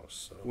back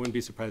house, so. wouldn't be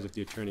surprised if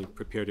the attorney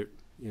prepared it,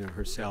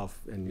 herself,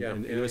 and Yeah,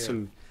 and yeah, there was yeah.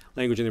 some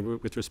language in there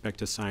with respect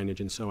to signage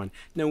and so on.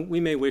 Now, we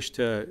may wish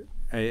to,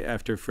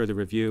 after further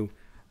review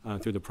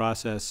through the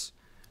process,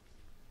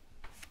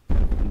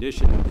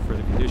 condition,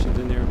 further conditions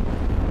in there,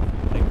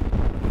 like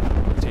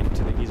pertaining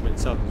to the easement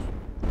itself.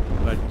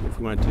 But if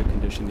we wanted to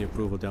condition the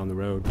approval down the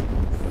road.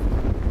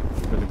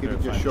 further It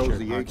clarify just the shows shared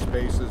the 8 parking.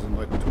 spaces and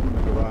like 2 in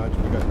the garage,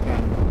 we got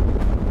 10.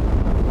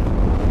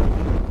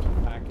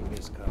 Parking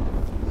is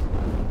covered.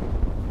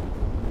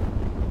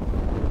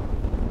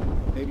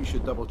 Maybe you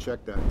should double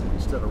check that,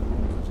 instead of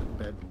rooms, it's in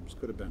bedrooms,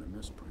 could have been a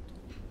misprint.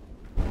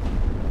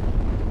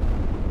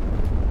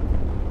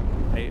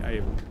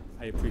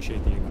 I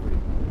appreciate the inquiry.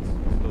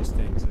 Those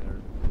things that are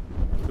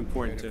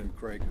important Get it to, from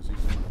Craig, 'cause he's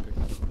the one that picked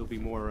it up. there'll be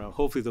more,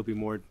 hopefully there'll be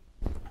more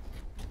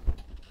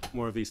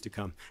of these to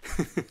come.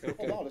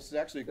 Oh, no, this is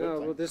actually a good Well,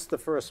 thing. this is the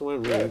first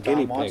one, Yeah, we're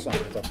guinea Tom wants pig.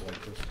 something stuff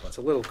like this, but- It's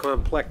a little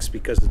complex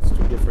because it's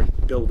 2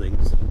 different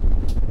buildings.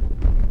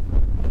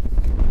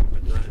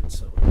 But not,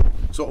 so,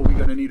 So are we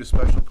gonna need a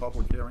special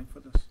public hearing for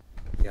this?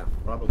 yeah.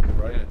 Probably,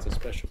 Yeah, right? it's a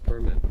special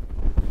permit.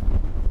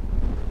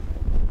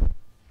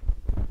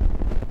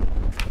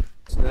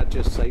 It's not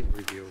just site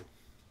review.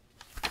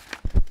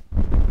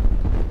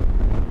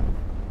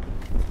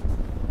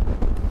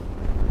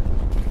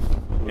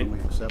 Will we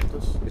accept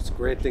this? It's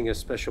granting a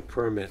special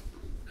permit,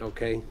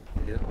 okay,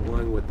 yeah,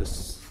 along with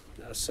this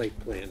site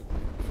plan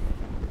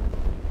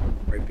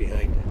right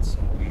behind it, so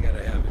we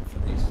gotta have it for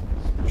these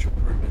special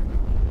permit.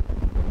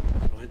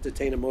 I'll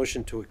entertain a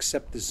motion to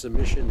accept the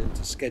submission and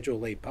to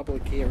schedule a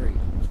public hearing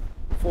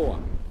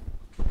for.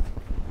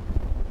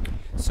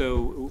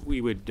 So we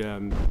would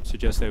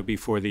suggest that would be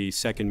for the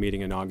second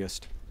meeting in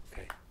August.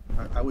 Okay,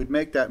 I would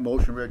make that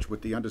motion, Rich,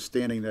 with the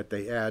understanding that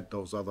they add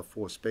those other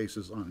 4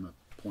 spaces on the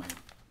plan.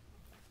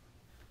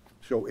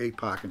 Show 8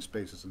 parking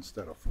spaces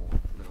instead of 4.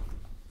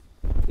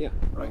 yeah,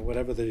 well, Right.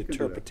 whatever the do that.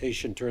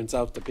 interpretation turns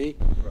out to be.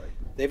 Right.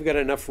 They've got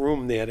enough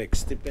room there to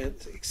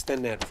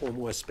extend that 4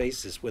 more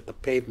spaces with the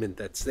pavement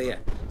that's there.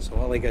 So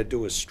all they gotta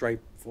do is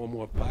stripe 4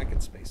 more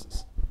parking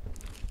spaces.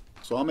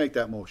 So I'll make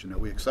that motion, that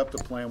we accept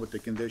the plan with the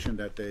condition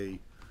that they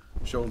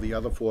show the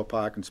other 4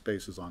 parking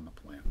spaces on the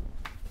plan,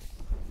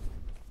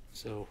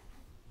 So,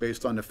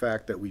 based on the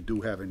fact that we do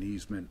have an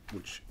easement,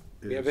 which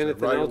is we have a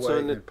anything else right-of-way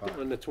on and park.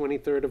 the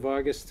 23rd of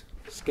August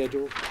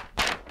schedule?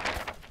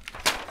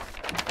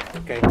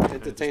 Okay,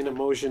 entertain a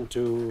motion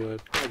to,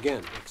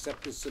 again,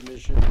 accept the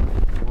submission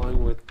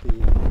along with the,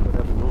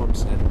 whatever Norm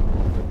said.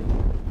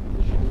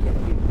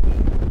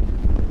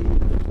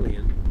 The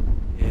plan,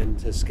 and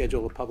to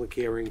schedule a public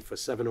hearing for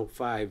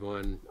 7:05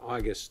 on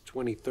August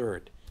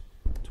 23rd,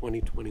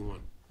 2021.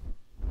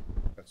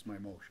 That's my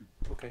motion.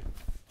 Okay.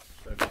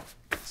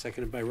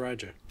 Seconded by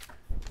Roger.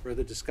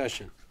 Further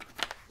discussion?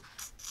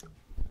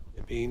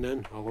 There being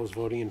none, all those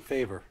voting in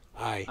favor?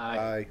 Aye.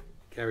 Aye.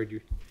 Carried you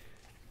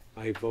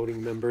by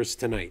voting members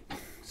tonight.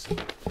 So-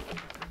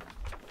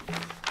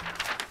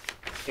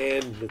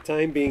 And the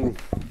time being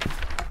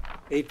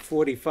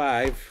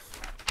 8:45,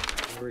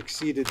 we're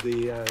exceeded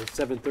the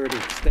 7:30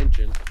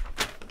 extension.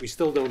 We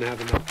still don't have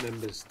enough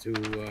members to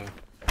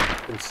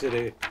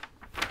consider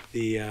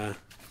the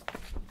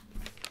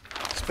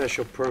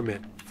special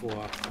permit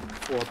for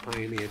 4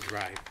 Pioneer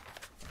Drive.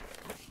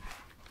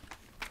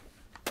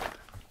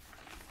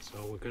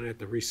 So we're gonna have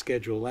to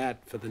reschedule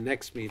that for the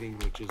next meeting,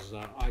 which is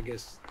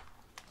August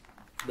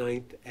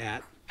 9th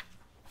at,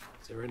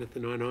 is there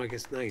anything on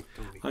August 9th,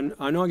 Tony?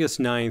 On August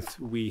 9th,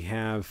 we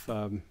have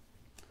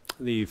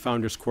the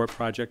Founders Court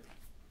project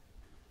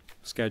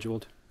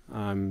scheduled.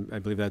 I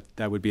believe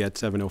that would be at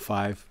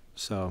 7:05,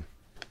 so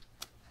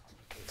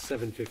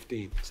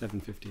 7:15.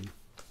 7:15.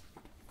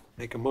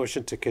 Make a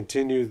motion to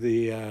continue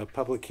the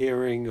public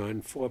hearing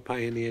on 4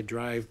 Pioneer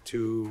Drive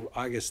to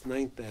August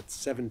 9th at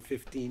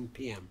 7:15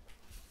 PM.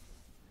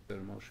 Is that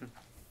a motion?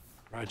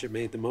 Roger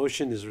made the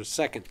motion, is there a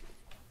second?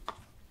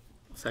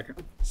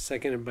 Second.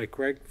 Seconded by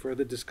Craig,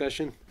 further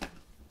discussion? There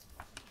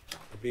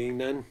being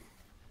none,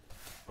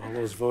 all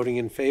those voting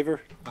in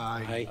favor?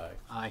 Aye.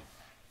 Aye.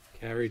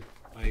 Carried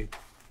by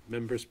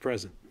members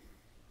present.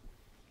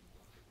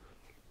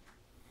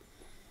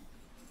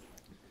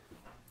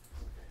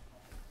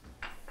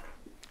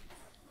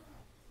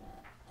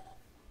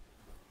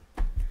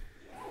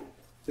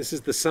 This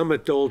is the summer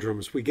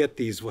doldrums, we get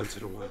these once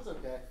in a while.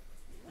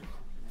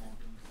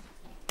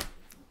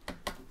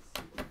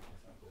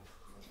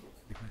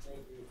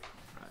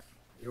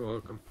 You're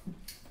welcome.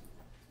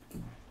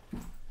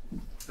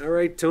 All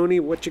right, Tony,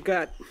 what you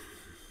got?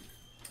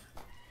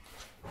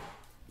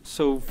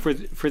 So for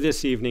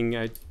this evening,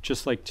 I'd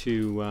just like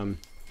to,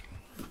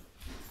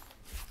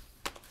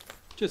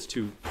 just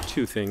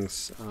two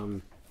things.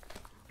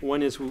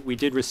 One is we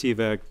did receive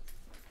a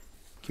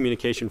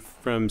communication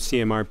from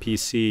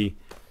CMRPC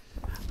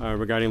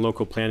regarding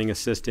local planning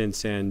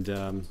assistance and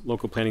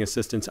local planning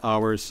assistance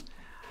hours.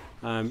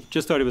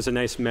 Just thought it was a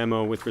nice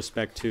memo with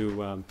respect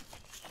to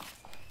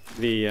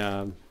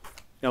the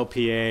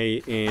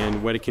LPA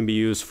and what it can be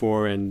used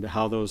for and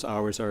how those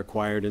hours are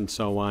acquired and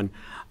so on,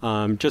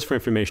 just for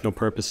informational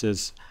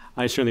purposes.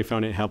 I certainly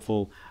found it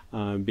helpful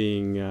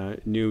being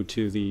new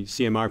to the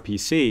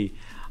CMRPC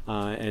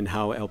and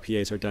how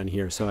LPAs are done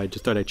here, so I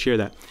just thought I'd share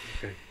that.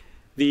 Okay.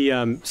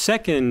 The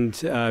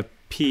second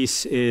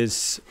piece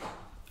is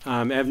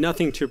I have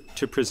nothing to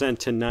present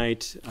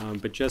tonight,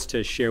 but just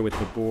to share with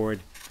the board.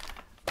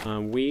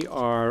 We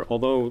are,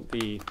 although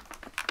it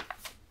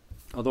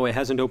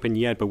hasn't opened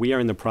yet, but we are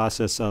in the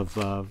process of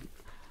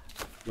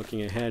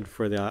looking ahead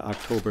for the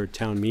October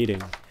town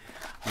meeting.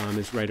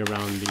 Is right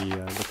around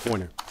the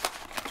corner.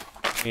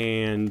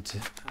 And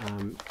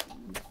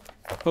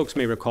folks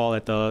may recall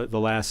at the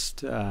last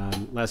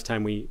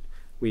time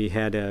we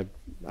had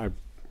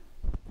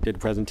did a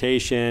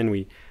presentation,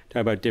 we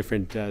talked about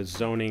different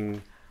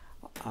zoning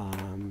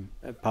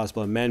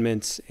possible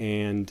amendments,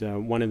 and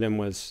one of them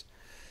was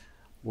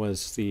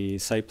the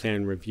site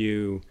plan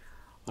review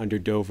under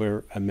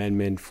Dover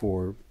amendment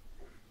for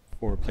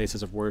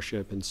places of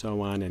worship and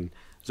so on. And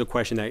there's a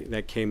question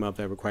that came up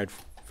that required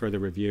further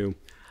review.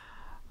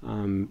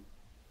 In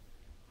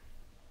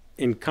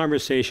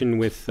conversation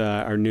with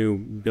our new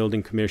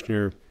building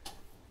commissioner,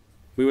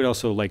 we would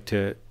also like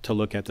to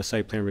look at the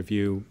site plan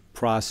review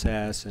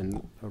process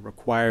and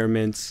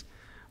requirements,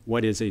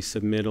 what is a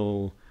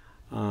submittal,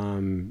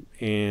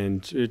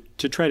 and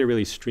to try to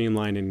really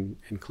streamline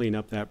and clean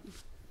up that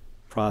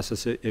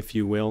process, if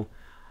you will.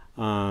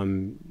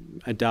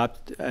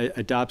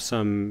 Adopt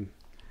some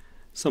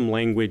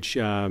language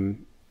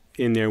in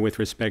there with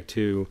respect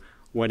to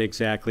what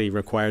exactly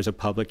requires a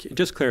public,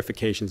 just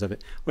clarifications of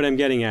it. What I'm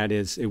getting at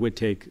is it would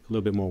take a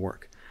little bit more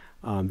work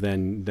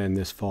than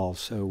this fall.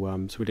 So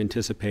we'd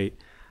anticipate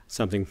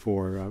something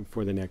for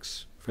the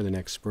next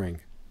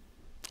spring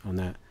on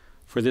that.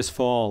 For this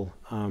fall,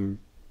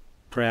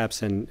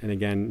 perhaps, and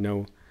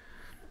again,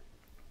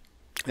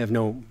 I have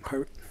no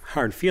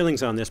hard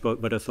feelings on this,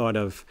 but a thought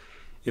of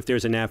if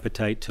there's an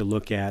appetite to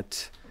look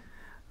at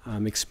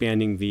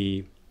expanding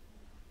the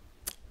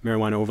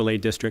marijuana overlay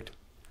district,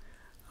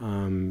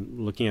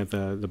 looking at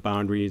the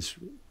boundaries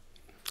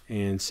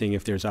and seeing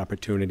if there's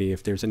opportunity,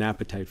 if there's an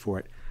appetite for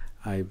it.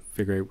 I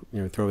figure,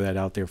 throw that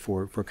out there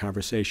for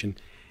conversation.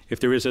 If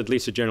there is at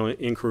least a general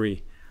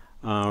inquiry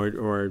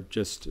or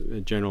just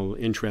a general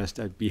interest,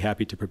 I'd be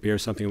happy to prepare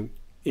something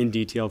in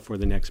detail for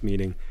the next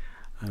meeting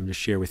to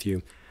share with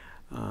you.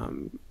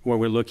 What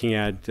we're looking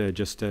at,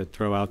 just to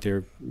throw out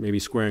there, maybe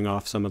squaring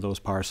off some of those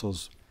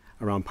parcels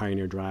around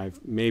Pioneer Drive.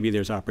 Maybe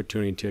there's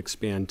opportunity to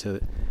expand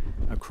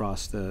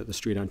across the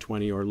street on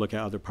 20, or look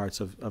at other parts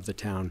of the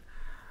town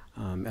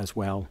as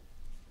well.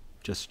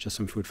 Just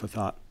some food for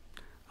thought.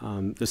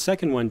 The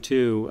second one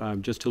too,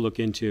 just to look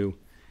into,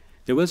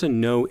 there was a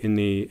note in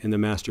the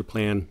master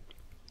plan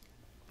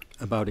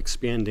about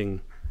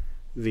expanding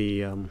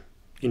the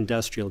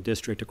industrial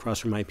district across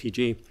from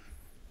IPG.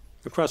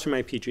 Across from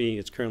IPG,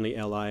 it's currently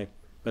LI,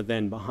 but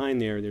then behind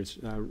there, there's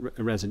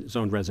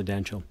zoned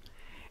residential.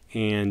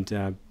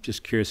 And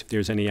just curious if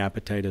there's any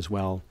appetite as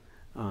well.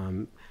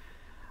 I'm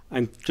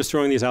just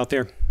throwing these out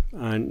there.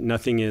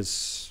 Nothing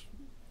is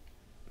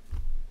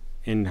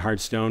in hard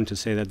stone to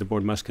say that the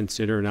board must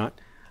consider or not.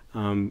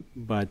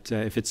 But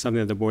if it's something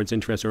that the board's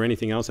interested, or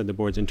anything else that the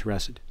board's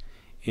interested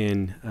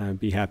in,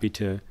 be happy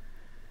to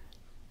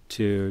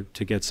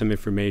get some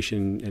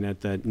information. And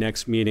at the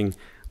next meeting,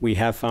 we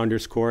have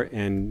Founders Court,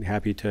 and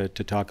happy to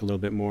talk a little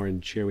bit more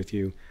and share with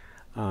you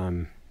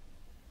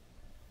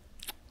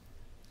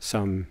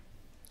some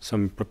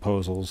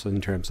proposals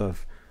in terms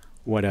of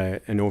what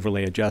an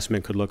overlay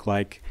adjustment could look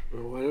like,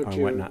 Well, or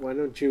whatnot. why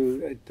don't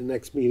you, at the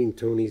next meeting,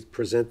 Tony,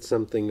 present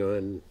something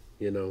on,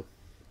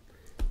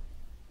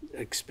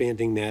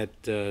 expanding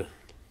that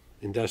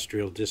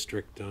industrial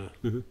district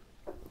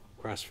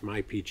across from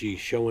IPG,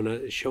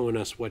 showing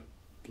us what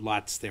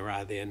lots there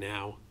are there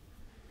now,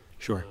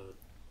 Sure.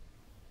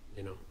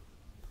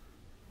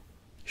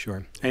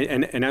 Sure.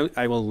 And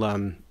I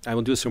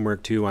will do some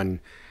work too on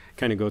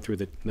kind of go through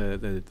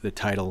the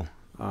title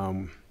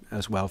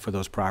as well for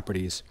those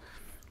properties.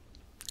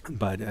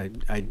 But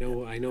I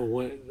know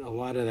a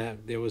lot of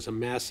that, there was a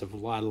massive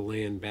lot of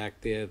land back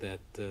there that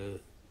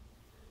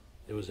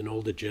there was an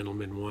older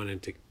gentleman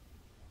wanted to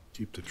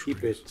Keep the keep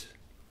trees. it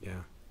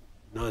yeah.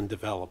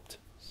 non-developed,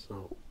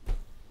 so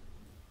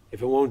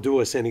if it won't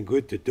do us any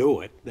good to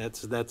do it,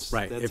 that's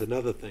Right. that's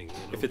another thing,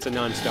 If it's a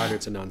non-starter,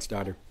 it's a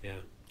non-starter. yeah.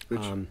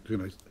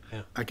 Rich,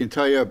 yeah. I can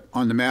tell you,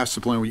 on the master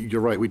plan,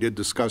 you're right, we did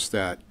discuss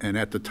that. And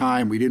at the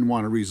time, we didn't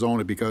want to rezone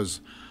it because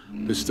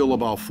there's still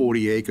about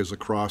 40 acres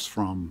across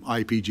from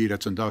IPG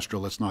that's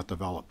industrial, that's not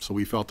developed. So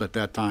we felt at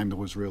that time there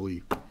was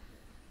really,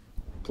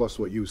 plus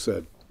what you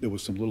said, there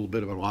was some little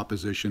bit of an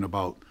opposition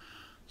about,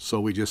 so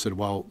we just said,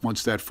 well,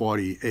 once that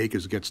 40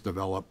 acres gets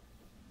developed,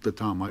 the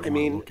town might want to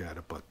mean- look at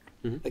it, but.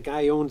 The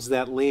guy owns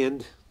that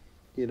land,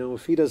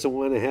 if he doesn't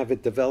want to have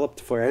it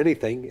developed for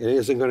anything, it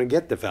isn't gonna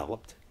get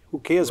developed. Who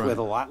cares where Right.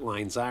 the lot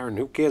lines are, and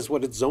who cares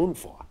what it's zoned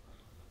for?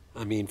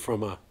 I mean,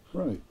 from a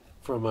Right.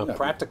 Yeah.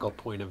 practical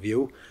point of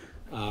view,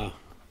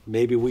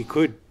 maybe we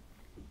could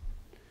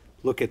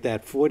look at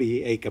that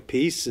 40-acre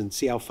piece and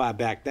see how far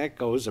back that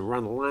goes, and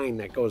run a line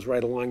that goes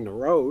right along the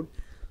road,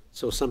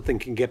 so something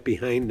can get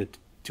behind the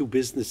two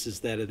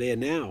businesses that are there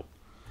now,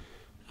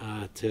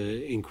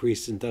 to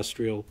increase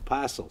industrial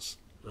parcels,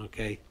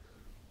 okay?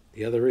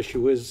 The other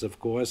issue is, of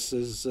course,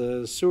 is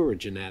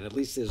sewerage in that. At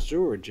least there's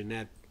sewerage in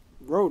that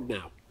road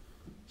now.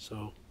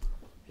 So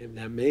And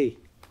that may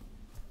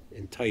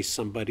entice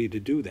somebody to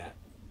do that.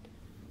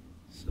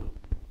 So.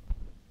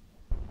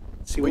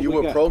 See Were what you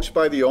we got. approached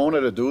by the owner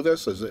to do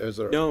this? Is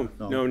there? No,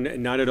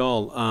 not at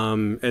all.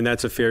 And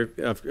that's a fair,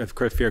 of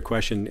course, fair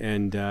question.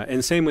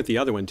 And same with the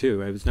other one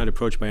too. I was not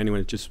approached by anyone.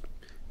 It's just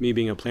me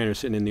being a planner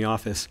sitting in the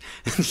office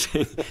and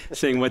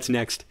saying what's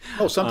next.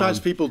 Oh, sometimes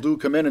people do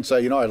come in and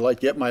say, I'd like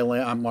to get my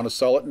land, I want to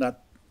sell it, and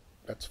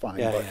that's fine.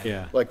 Yeah, But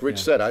yeah. like Rich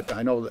said,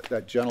 I know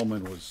that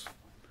gentleman was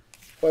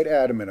quite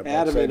adamant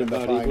about saving the Adamant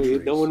pine about it.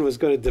 trees. No one was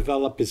going to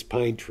develop his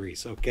pine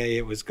trees, okay?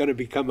 It was going to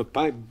become a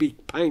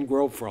pine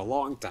grove for a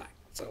long time,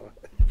 so.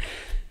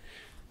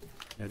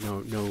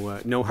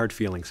 No hard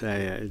feelings. Well,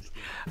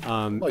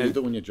 you're And-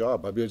 doing your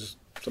job. I mean,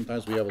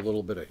 sometimes we have a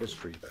little bit of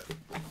history there.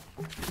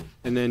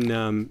 And then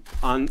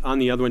on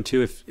the other one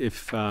too,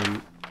 if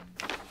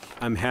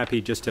I'm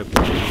happy just to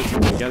put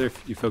something together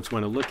if you folks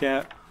want to look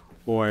at,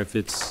 or if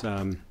it's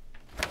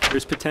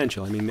there's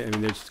potential. I mean,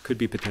 there's could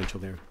be potential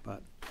there,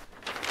 but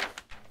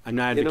I'm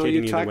not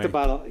advocating either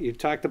way. You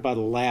talked about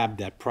a lab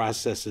that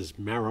processes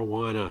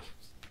marijuana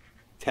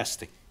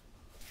testing.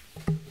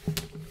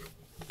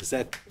 Does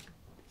that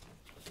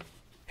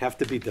have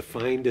to be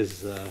defined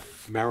as a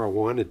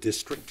marijuana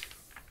district?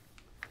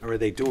 Or are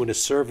they doing a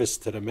service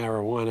to the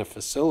marijuana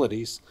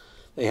facilities?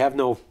 They have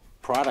no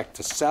product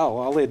to sell.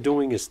 All they're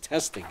doing is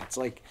testing. It's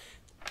like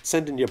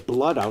sending your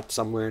blood out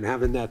somewhere and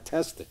having that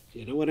tested.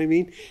 You know what I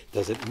mean?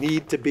 Does it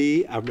need to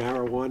be a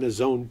marijuana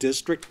zone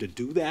district to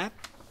do that?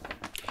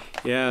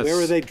 Yes. Where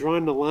are they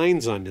drawing the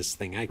lines on this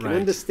thing? I can Right.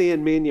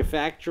 understand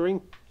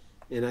manufacturing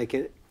and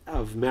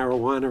of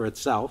marijuana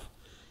itself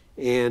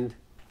and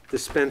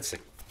dispensing.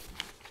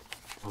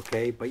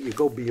 Okay, but you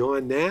go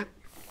beyond that.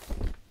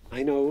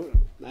 I know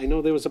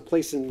there was a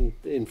place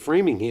in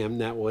Framingham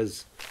that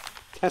was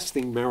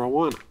testing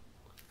marijuana.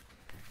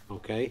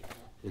 Okay,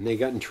 and they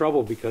got in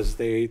trouble because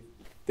they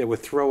were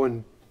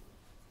throwing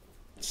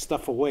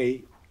stuff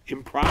away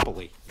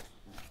improperly.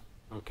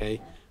 Okay,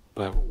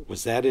 but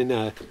was that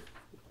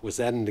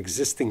an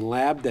existing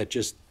lab that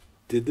just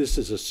did this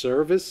as a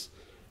service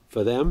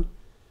for them?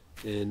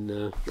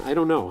 And I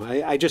don't know.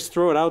 I just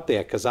throw it out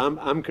there because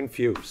I'm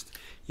confused.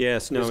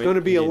 Yes. No. There's going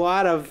to be it- a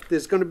lot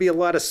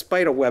of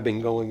spider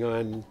webbing going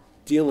on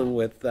dealing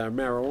with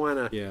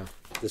marijuana Yeah.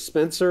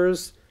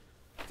 dispensaries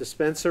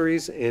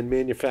and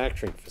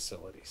manufacturing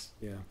facilities.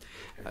 Yeah.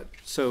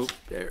 So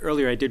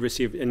earlier I did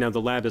receive, and now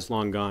the lab is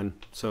long gone,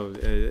 so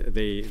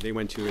they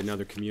went to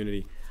another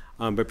community.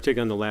 But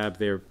particularly on the lab,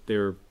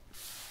 their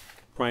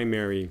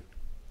primary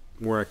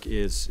work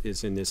is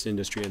in this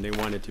industry, and they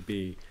want it to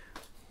be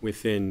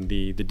within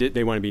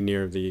they want to be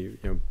near the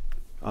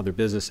other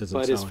businesses and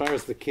But so as on. far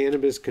as the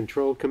Cannabis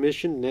Control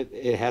Commission,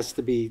 it has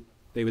to be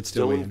They would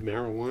still zoned wait.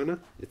 marijuana.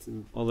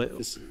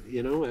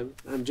 Well,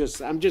 I'm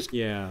just.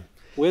 yeah.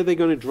 Where are they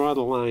going to draw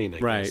the line? I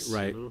Right. guess,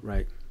 Right. you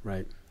know?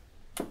 Right.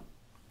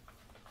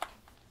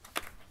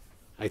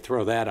 I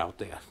throw that out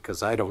there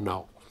because I don't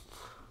know.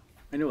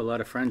 I know a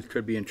lot of friends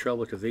could be in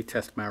trouble because they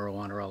test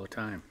marijuana all the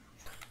time.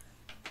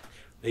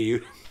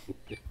 You.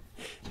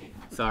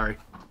 Sorry.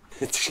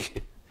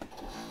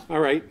 All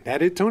right,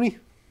 that it, Tony?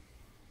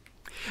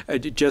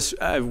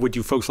 Would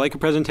you folks like a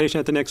presentation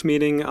at the next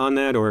meeting on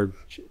that, or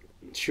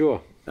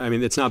Sure. I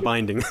mean, it's not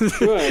binding.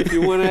 Sure.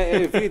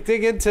 If you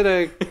dig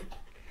into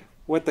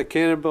what the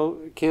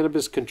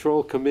Cannabis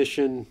Control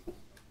Commission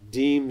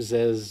deems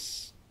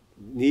as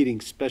needing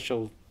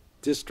special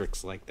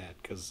districts like that,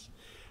 because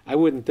I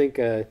wouldn't think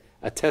a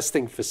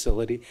testing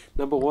facility.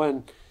 Number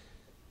one,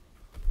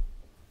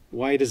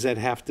 why does that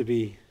have to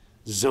be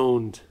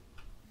zoned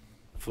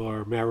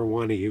for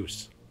marijuana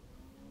use?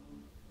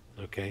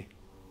 Okay.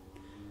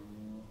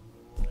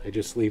 I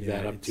just leave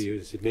that up to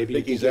you. Maybe I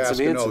you think can he's get some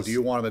asking, answers. do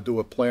you want him to do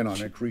a plan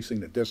on increasing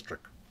the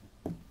district?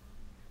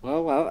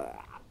 Well,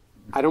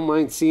 I don't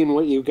mind seeing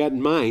what you got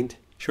in mind,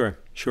 Sure.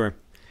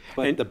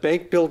 but And- the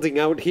bank building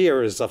out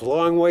here is a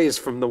long ways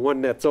from the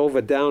one that's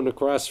down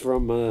across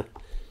from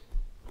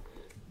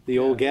the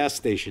old gas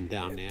station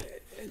down there.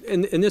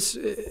 And this,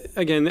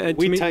 again, to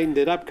We me- tightened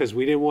it up because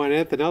we didn't want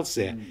anything else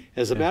there.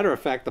 As a matter of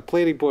fact, the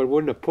planning board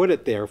wouldn't have put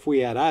it there if we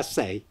had our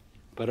say,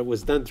 but it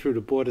was done through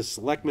the Board of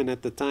Selectmen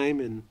at the time,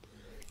 and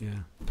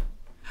yeah.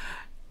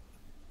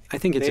 I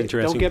think it's don't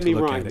interesting get to me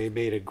look wrong, at they it.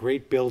 made a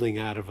great building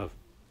out of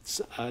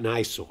an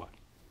eyesore,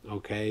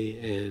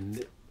 okay?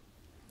 And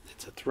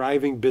it's a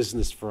thriving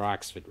business for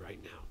Oxford right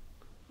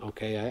now,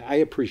 okay? I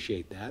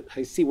appreciate that.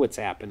 I see what's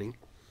happening,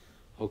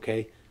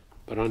 okay?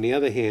 But on the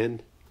other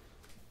hand,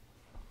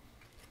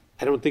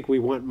 I don't think we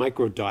want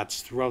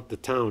microdots throughout the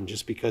town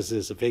just because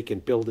there's a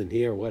vacant building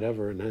here or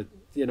whatever. And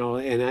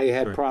I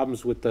had Sure.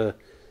 problems with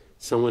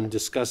someone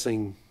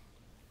discussing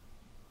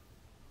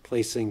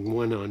placing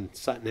one on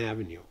Sutton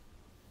Avenue.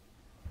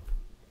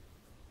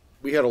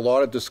 We had a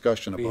lot of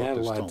discussion We about had a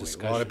this, lot of Tony. A lot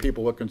discussion. of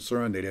people were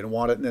concerned. They didn't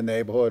want it in the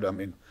neighborhood. I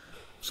mean,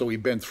 so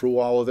we've been through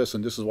all of this,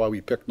 and this is why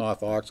we picked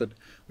North Oxford.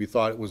 We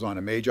thought it was on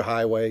a major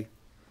highway,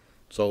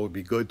 so it would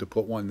be good to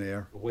put one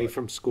there. Away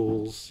from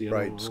schools,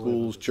 Right, all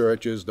schools, that.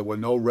 churches. There were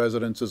no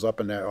residences up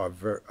in there,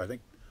 I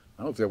think,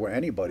 I don't think there were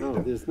anybody No,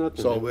 there. there's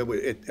nothing So there.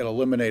 it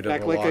eliminated a In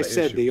fact, lot like I of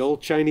said, the issues.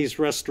 old Chinese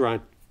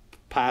restaurant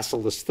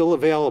parcel is still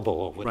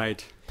available over there.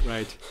 Right,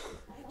 right.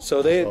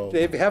 So they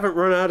haven't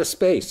run out of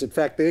space. In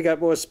fact, they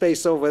got more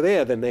space over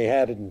there than they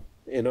had in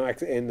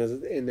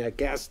that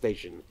gas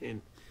station,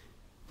 and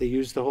they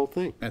used the whole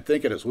thing. And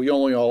think of this, we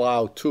only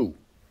allow 2,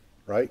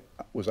 right?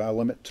 Was our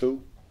limit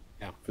 2?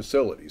 Yeah.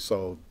 Facilities,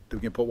 so we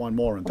can put one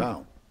more in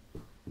town.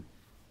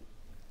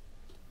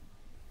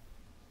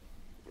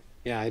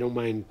 Yeah, I don't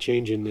mind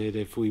changing it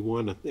if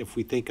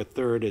we think a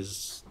third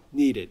is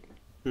needed.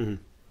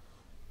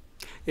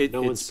 It,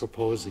 No one's it's,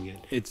 proposing it.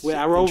 it's Well,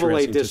 our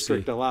overlay interesting to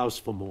district see. allows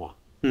for more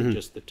than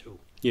just the 2.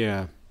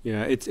 yeah,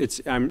 yeah.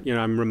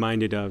 I'm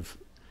reminded of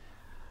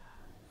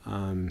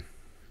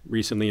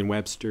recently in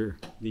Webster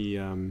the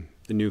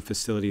new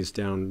facilities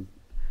down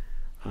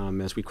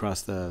as we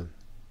cross the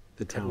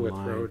town With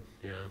line. Road,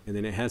 yeah. And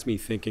then it has me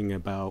thinking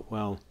about,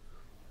 well,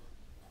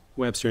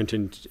 Webster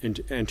entered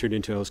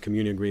into those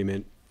community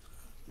agreement,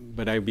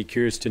 but I'd be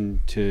curious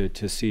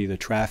to see the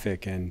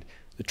traffic and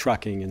the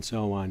trucking and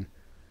so on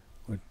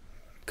would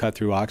cut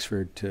through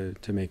Oxford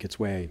to make its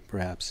way,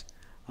 perhaps.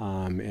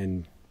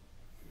 And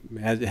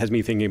has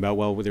me thinking about,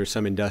 well, there's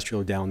some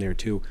industrial down there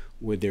too.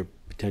 Would there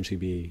potentially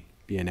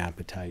be an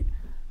appetite?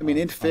 I mean,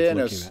 in of looking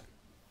fairness, at-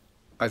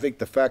 I think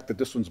the fact that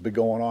this one's been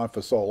going on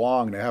for so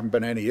long, and there haven't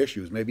been any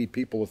issues, maybe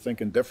people are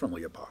thinking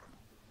differently about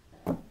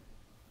them.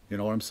 You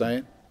know what I'm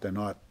saying? They're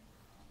not,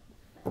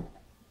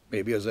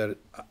 maybe is that,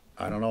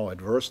 I don't know,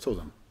 adverse to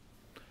them.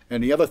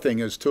 And the other thing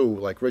is too,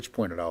 like Rich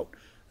pointed out,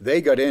 they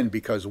got in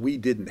because we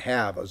didn't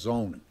have a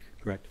zoning.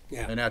 Correct.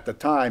 Yeah. And at the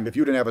time, if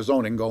you didn't have a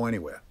zoning, go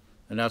anywhere.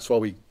 And that's why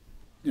we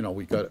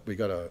got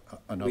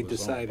another We zone.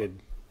 decided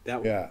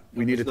that Yeah,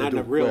 we it needed was to not do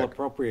a it real quick.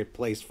 appropriate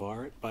place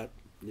for it, but,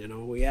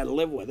 we had to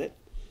live with it.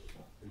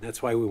 And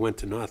that's why we went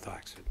to North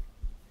Oxford.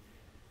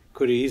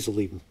 Could have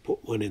easily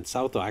put one in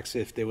South Oxford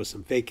if there was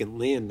some vacant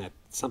land that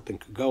something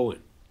could go in.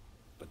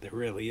 But there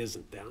really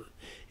isn't down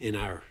in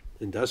our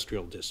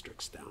industrial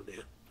districts down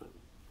there.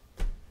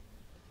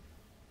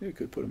 You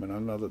could put them in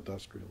another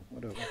industrial,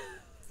 whatever.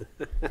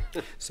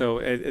 So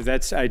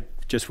I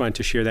just wanted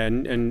to share that,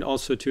 and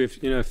also too,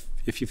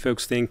 if you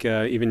folks think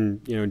even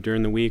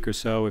during the week or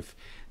so, if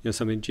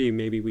something, gee,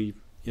 maybe we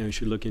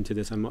should look into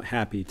this. I'm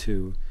happy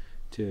to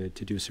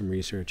do some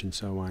research and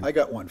so on. I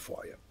got one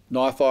for you.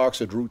 North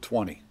Oxford Route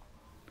 20.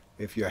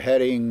 If you're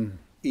heading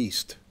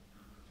east,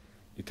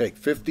 you take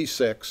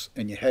 56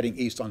 and you're heading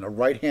east. On the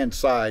right-hand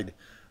side,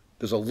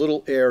 there's a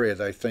little area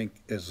that I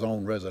think is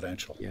zone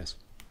residential. Yes.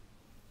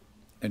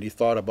 And you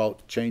thought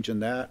about changing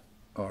that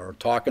or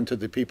talking to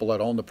the people that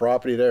own the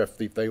property there? If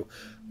they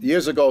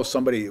years ago,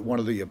 one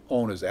of the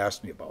owners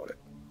asked me about it,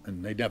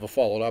 and they never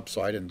followed up,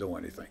 so I didn't do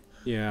anything.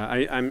 Yeah,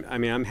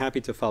 I'm happy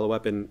to follow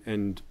up,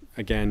 and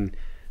again,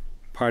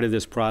 part of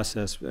this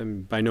process,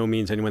 by no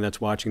means anyone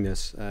that's watching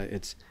this,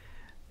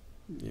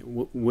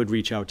 would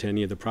reach out to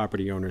any of the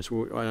property owners.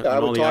 I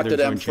would talk to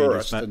them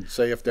first and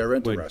say if they're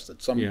interested.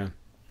 Yeah.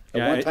 At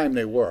Yeah, one time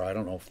they were. I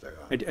don't know if they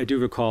are. I do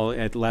recall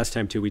at last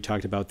time too, we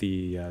talked about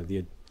the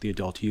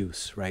adult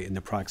use, right, and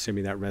the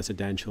proximity that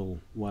residential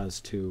was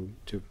to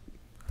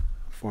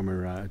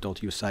former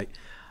adult use site.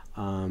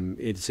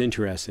 It's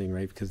interesting,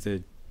 right, because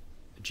the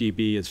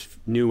GB is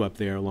new up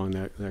there along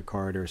that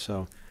corridor,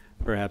 so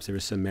perhaps there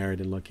is some merit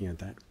in looking at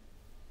that.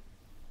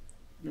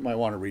 You might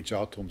want to reach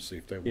out to them, see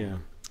if they want. Yeah.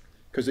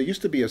 Because there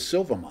used to be a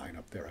silver mine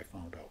up there, I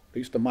found out. They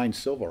used to mine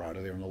silver out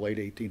of there in the late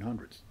 1800s.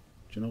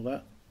 Did you know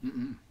that?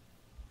 Mm-mm.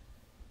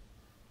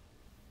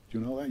 Do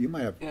you know that? You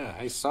might have. Yeah,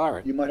 I saw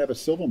it. You might have a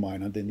silver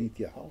mine underneath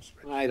your house.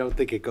 Rich. I don't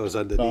think it goes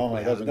underneath No,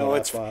 my it house. doesn't go No,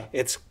 that far.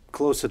 it's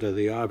closer to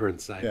the Auburn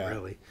side, Yeah.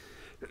 really.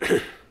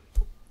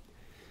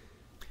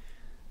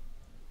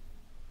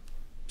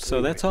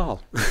 So that's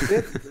all.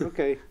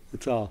 Okay.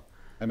 That's all.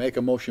 I make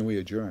a motion, we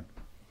adjourn.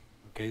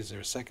 Okay, is there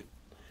a second?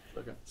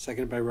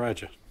 Seconded by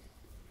Roger.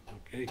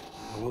 Okay,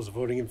 all those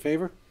voting in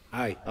favor?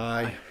 Aye.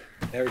 Aye.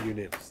 Carried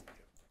unanimous.